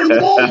everybody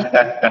today?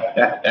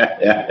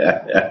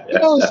 He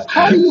goes,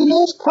 how do you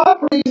lose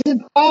properties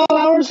in 5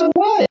 hours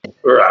away?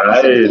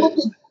 Right.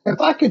 If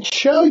I could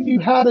show you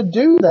how to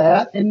do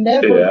that and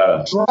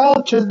never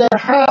drive to their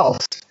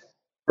house,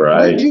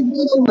 right. Would you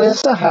want to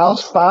list a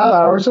house 5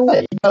 hours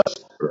away? He goes,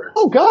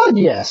 oh, God,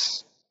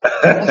 yes.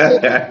 I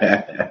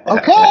said,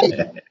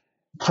 okay,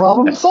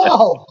 problem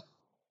solved.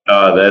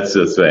 Oh, that's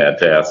just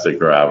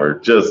fantastic,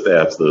 Robert. Just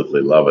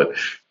absolutely love it.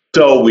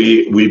 So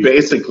we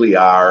basically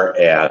are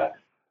at,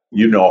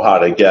 you know how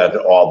to get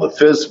all the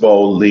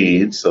FSBO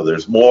leads, so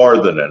there's more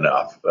than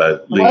enough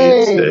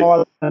leads. Way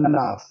more than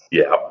enough.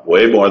 Yeah,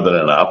 way more than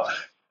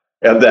enough.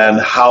 And then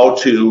how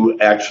to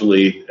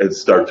actually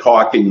start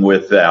talking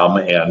with them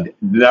and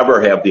never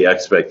have the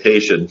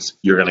expectations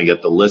you're going to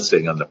get the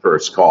listing on the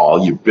first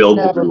call. You build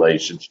the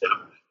relationship.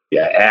 You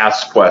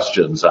ask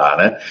questions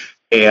on it.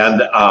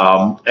 And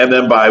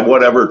then by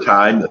whatever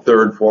time, the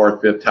third, fourth,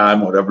 fifth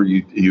time, whatever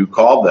you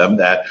call them,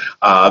 that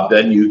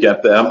then you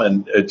get them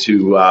and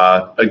to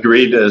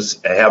agree to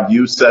have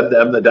you send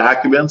them the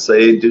documents.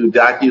 They do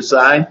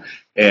DocuSign,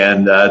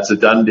 and it's a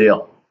done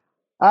deal.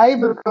 I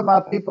even put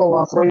my people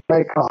on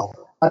three-way call.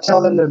 I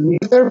tell them to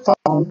mute their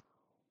phone,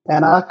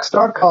 and I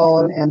start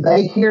calling, and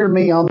they hear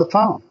me on the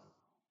phone.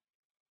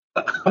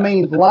 I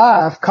mean,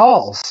 live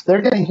calls.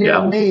 They're going to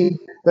hear me.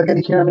 They're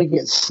going to hear me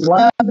get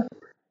slammed.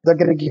 They're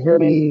going to hear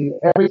me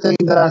everything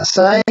that I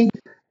say. And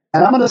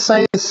I'm going to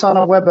say this on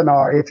a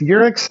webinar. If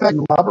you're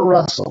expecting Robert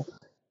Russell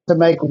to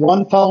make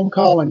one phone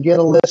call and get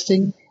a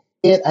listing,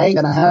 it ain't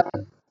going to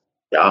happen.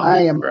 Yeah,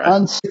 I am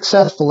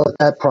unsuccessful at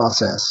that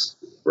process.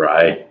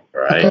 Right.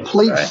 A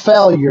complete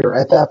failure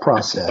at that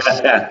process.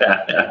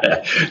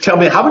 Tell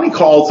me, how many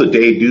calls a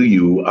day do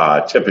you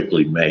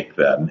typically make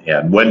then?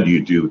 And when do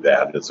you do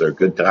that? Is there a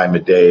good time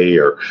of day,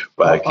 or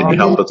can you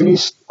help us?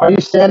 Are you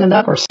standing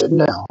up or sitting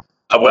down?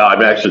 Well,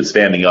 I'm actually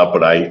standing up,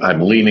 but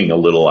I'm leaning a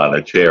little on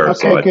a chair. Okay,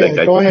 so I good.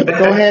 think Go ahead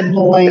and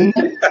lean.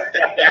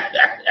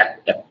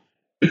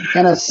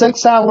 In a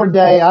 6-hour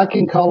day, I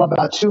can call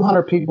about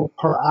 200 people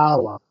per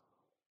hour.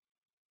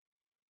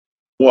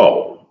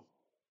 Whoa.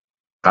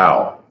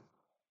 How?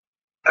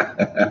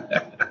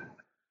 Are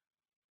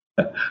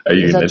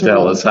you going to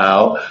tell us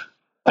how?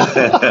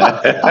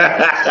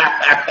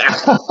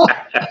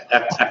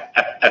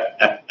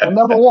 Well,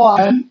 number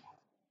one,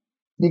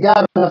 you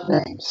got enough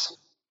names.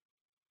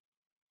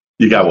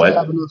 You got what?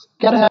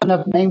 Got to have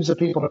enough names of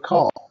people to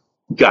call.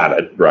 Got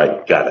it.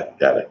 Right. Got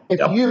it.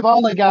 If you've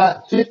only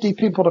got 50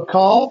 people to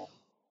call,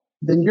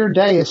 then your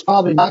day is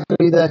probably not going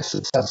to be that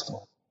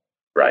successful.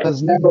 Right.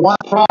 Because number one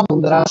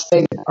problem that I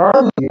stated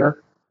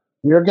earlier,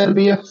 you're going to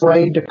be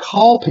afraid to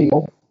call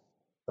people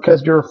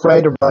because you're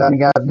afraid of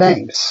running out of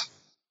names.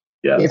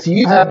 Yes. If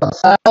you have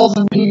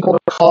 1,000 people to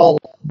call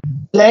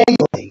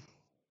daily,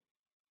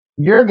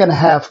 you're going to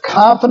have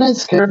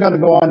confidence. You're going to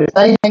go on. If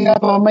they hang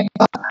up on me,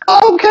 I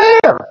don't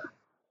care.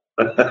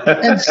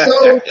 And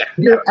so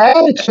your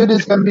attitude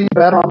is going to be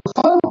better on the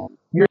phone.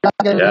 You're not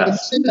going to be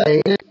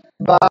intimidated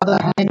by the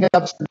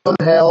hang-ups, the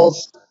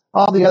hotels,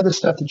 all the other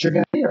stuff that you're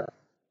going to hear.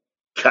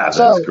 God,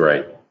 that's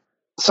great.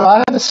 So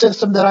I have a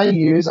system that I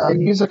use. I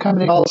use a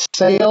company called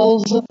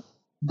Sales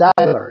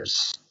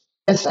Dialers.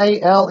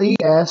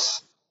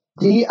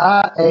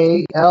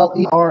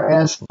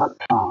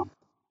 SalesDialers.com.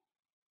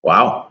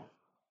 Wow.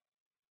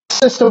 The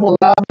system will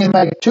allow me to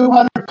make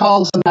 200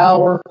 calls an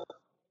hour,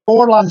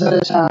 4 lines at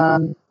a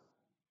time.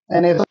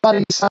 And if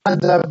somebody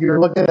signs up, you're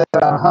looking at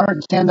about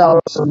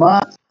 $110 a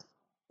month.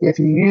 If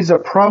you use a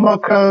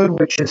promo code,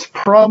 which is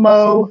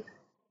promo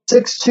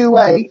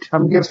 628,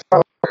 I'm going to give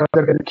promo code.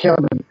 They're going to kill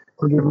me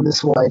for giving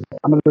this away.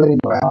 I'm going to do it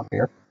anyway out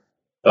here.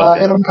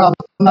 Okay. It'll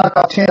knock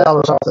off $10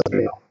 off the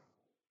bill.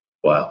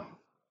 Wow.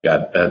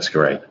 God, that's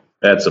great.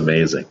 That's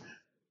amazing.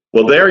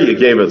 Well, there you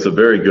gave us a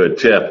very good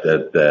tip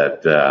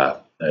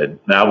that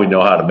now we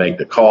know how to make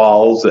the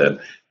calls and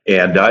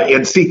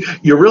see,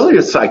 you're really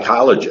a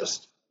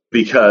psychologist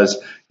because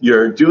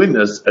you're doing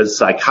this as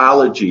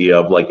psychology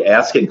of like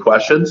asking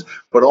questions,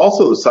 but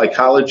also the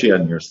psychology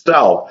on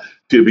yourself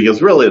too,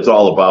 because really it's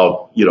all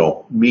about,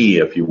 me,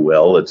 if you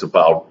will. It's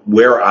about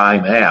where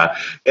I'm at.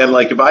 And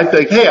like, if I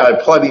think, hey, I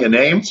have plenty of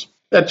names,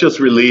 that just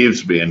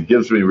relieves me and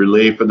gives me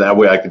relief. And that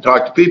way I can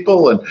talk to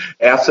people and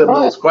ask them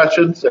those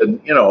questions. And,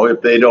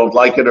 if they don't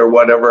like it or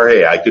whatever,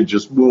 hey, I could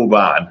just move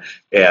on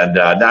and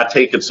not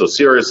take it so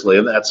seriously.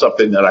 And that's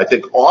something that I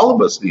think all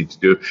of us need to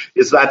do,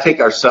 is not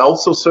take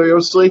ourselves so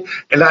seriously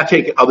and not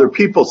take other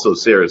people so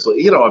seriously.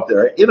 If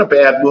they're in a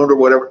bad mood or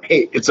whatever,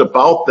 hey, it's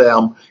about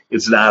them.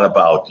 It's not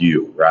about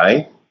you,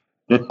 right?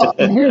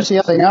 And here's the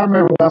other thing. I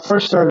remember when I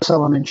first started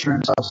selling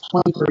insurance, I was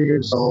 23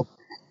 years old.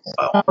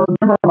 I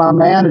remember my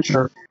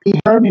manager, he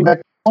heard me make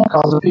phone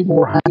calls and people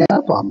were hanging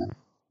up on me.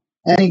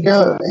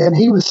 And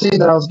he would see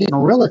that I was getting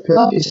really pissed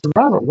off. He said,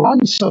 Robert, why are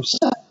you so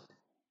upset?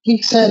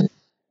 He said,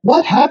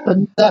 what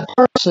happened to that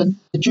person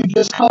that you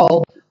just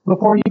called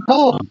before you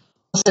called him?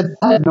 I said,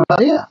 I had no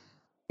idea.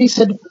 He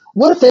said,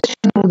 what if they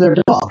turned over their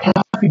dog? How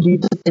happy do you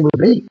think they would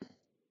be?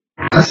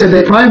 I said,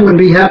 they probably wouldn't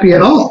be happy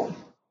at all.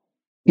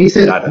 He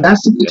said,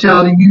 that's the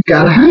mentality you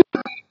got to have.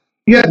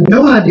 You have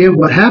no idea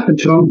what happened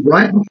to them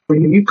right before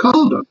you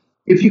called them.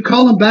 If you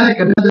call them back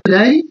another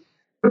day,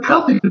 they're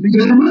probably going to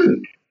be in a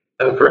mood.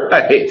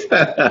 Right.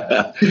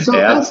 So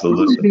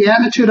absolutely. That's the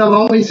attitude I've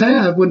always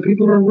had when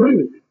people are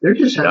rude. They're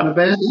just having a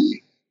bad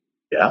day.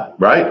 Yeah,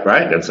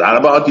 right. It's not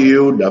about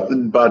you,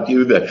 nothing about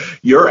you. That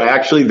you're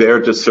actually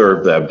there to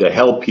serve them, to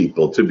help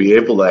people, to be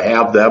able to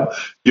have them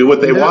do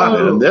what they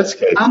want. And in this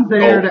case, I'm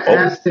there to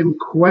ask them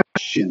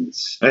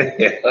questions.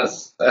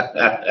 Yes.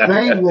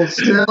 They will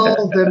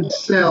sell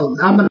themselves.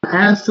 I'm going to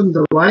ask them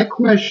the right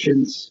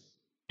questions.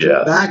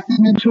 Yes. Back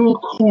them into a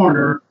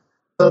corner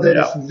so that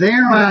it's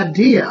their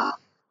idea,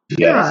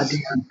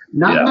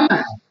 not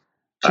mine,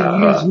 to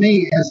use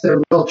me as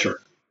their realtor.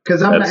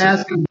 Because I'm going to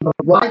ask them the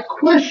right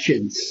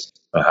questions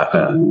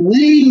to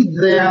lead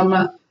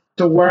them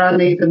to where I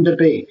need them to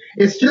be.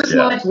 It's just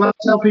like what I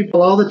tell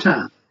people all the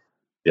time.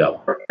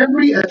 For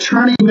every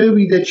attorney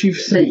movie that you've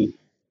seen,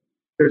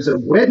 there's a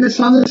witness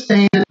on the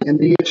stand and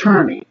the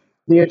attorney.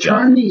 The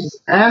attorney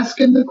is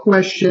asking the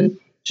question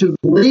to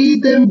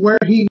lead them where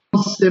he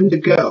wants them to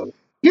go.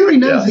 He already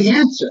knows the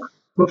answer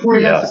before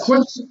he asks the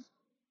question.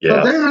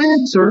 So their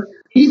answer,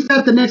 he's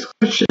got the next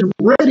question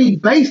ready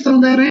based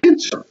on that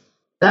answer.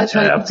 That's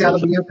how you've got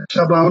to be for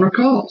sub-owner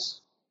calls.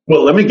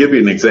 Well, let me give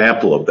you an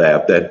example of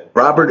that. That,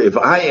 Robert, if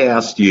I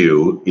asked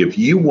you if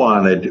you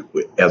wanted,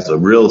 as a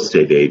real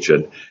estate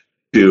agent,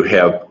 to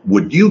have,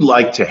 would you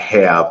like to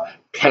have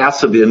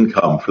passive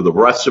income for the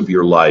rest of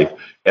your life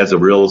as a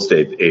real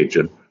estate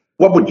agent,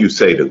 what would you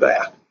say to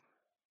that?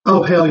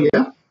 Oh, hell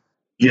yeah.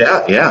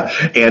 Yeah.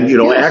 And,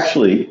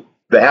 actually,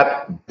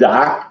 that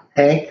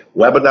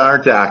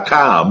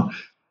DocHankWebinar.com,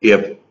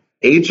 if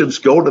agents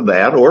go to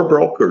that or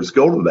brokers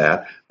go to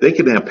that, they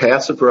can have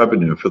passive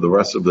revenue for the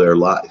rest of their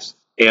lives.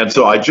 And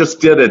so I just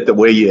did it the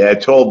way you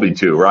had told me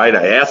to, right?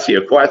 I asked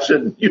you a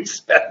question, you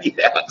said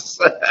yes.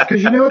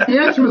 Because you know what the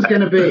answer was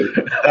going to be.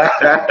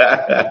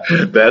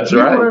 That's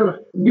right.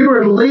 You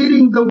were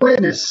leading the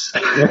witness.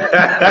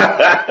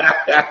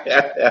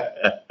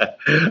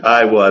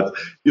 I was.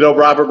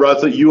 Robert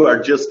Russell, you are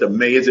just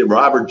amazing.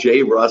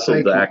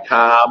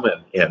 RobertJRussell.com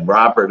and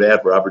Robert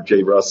at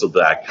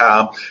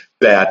RobertJRussell.com.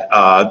 That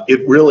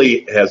it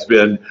really has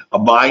been a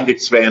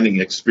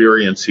mind-expanding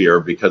experience here,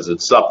 because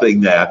it's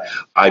something that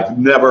I've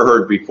never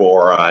heard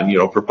before.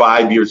 For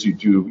 5 years,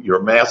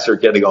 you're a master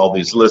getting all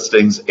these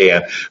listings,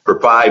 and for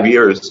 5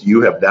 years,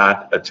 you have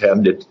not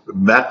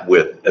met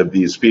with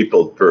these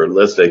people for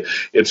listing.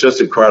 It's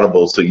just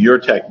incredible. So your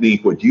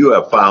technique, what you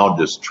have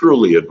found, is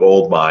truly a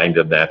gold mine,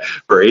 and that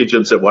for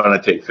agents that want to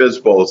take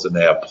FSBOs and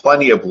they have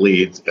plenty of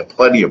leads and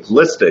plenty of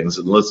listings,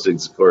 and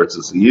listings, of course,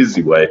 is the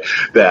easy way,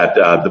 that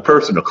the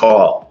person to call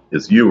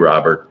is you,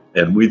 Robert,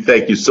 and we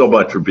thank you so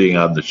much for being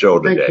on the show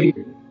today. Thank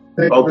you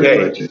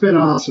very much. It's been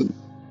awesome.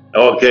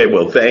 Okay,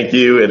 well, thank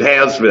you. It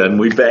has been.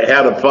 We've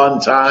had a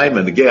fun time.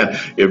 And again,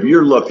 if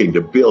you're looking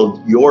to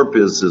build your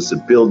business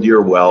and build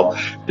your wealth,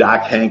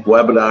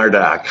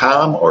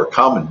 DocHankWebinar.com, or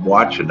come and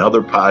watch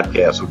another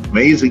podcast with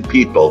amazing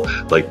people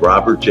like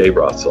Robert J.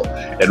 Russell.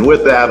 And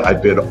with that, I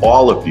bid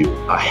all of you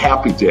a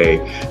happy day,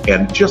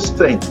 and just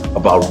think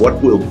about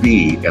what will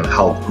be and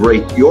how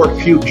great your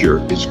future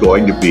is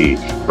going to be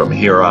from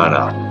here on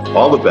out.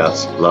 All the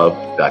best. Love,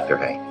 Dr.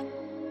 Hank.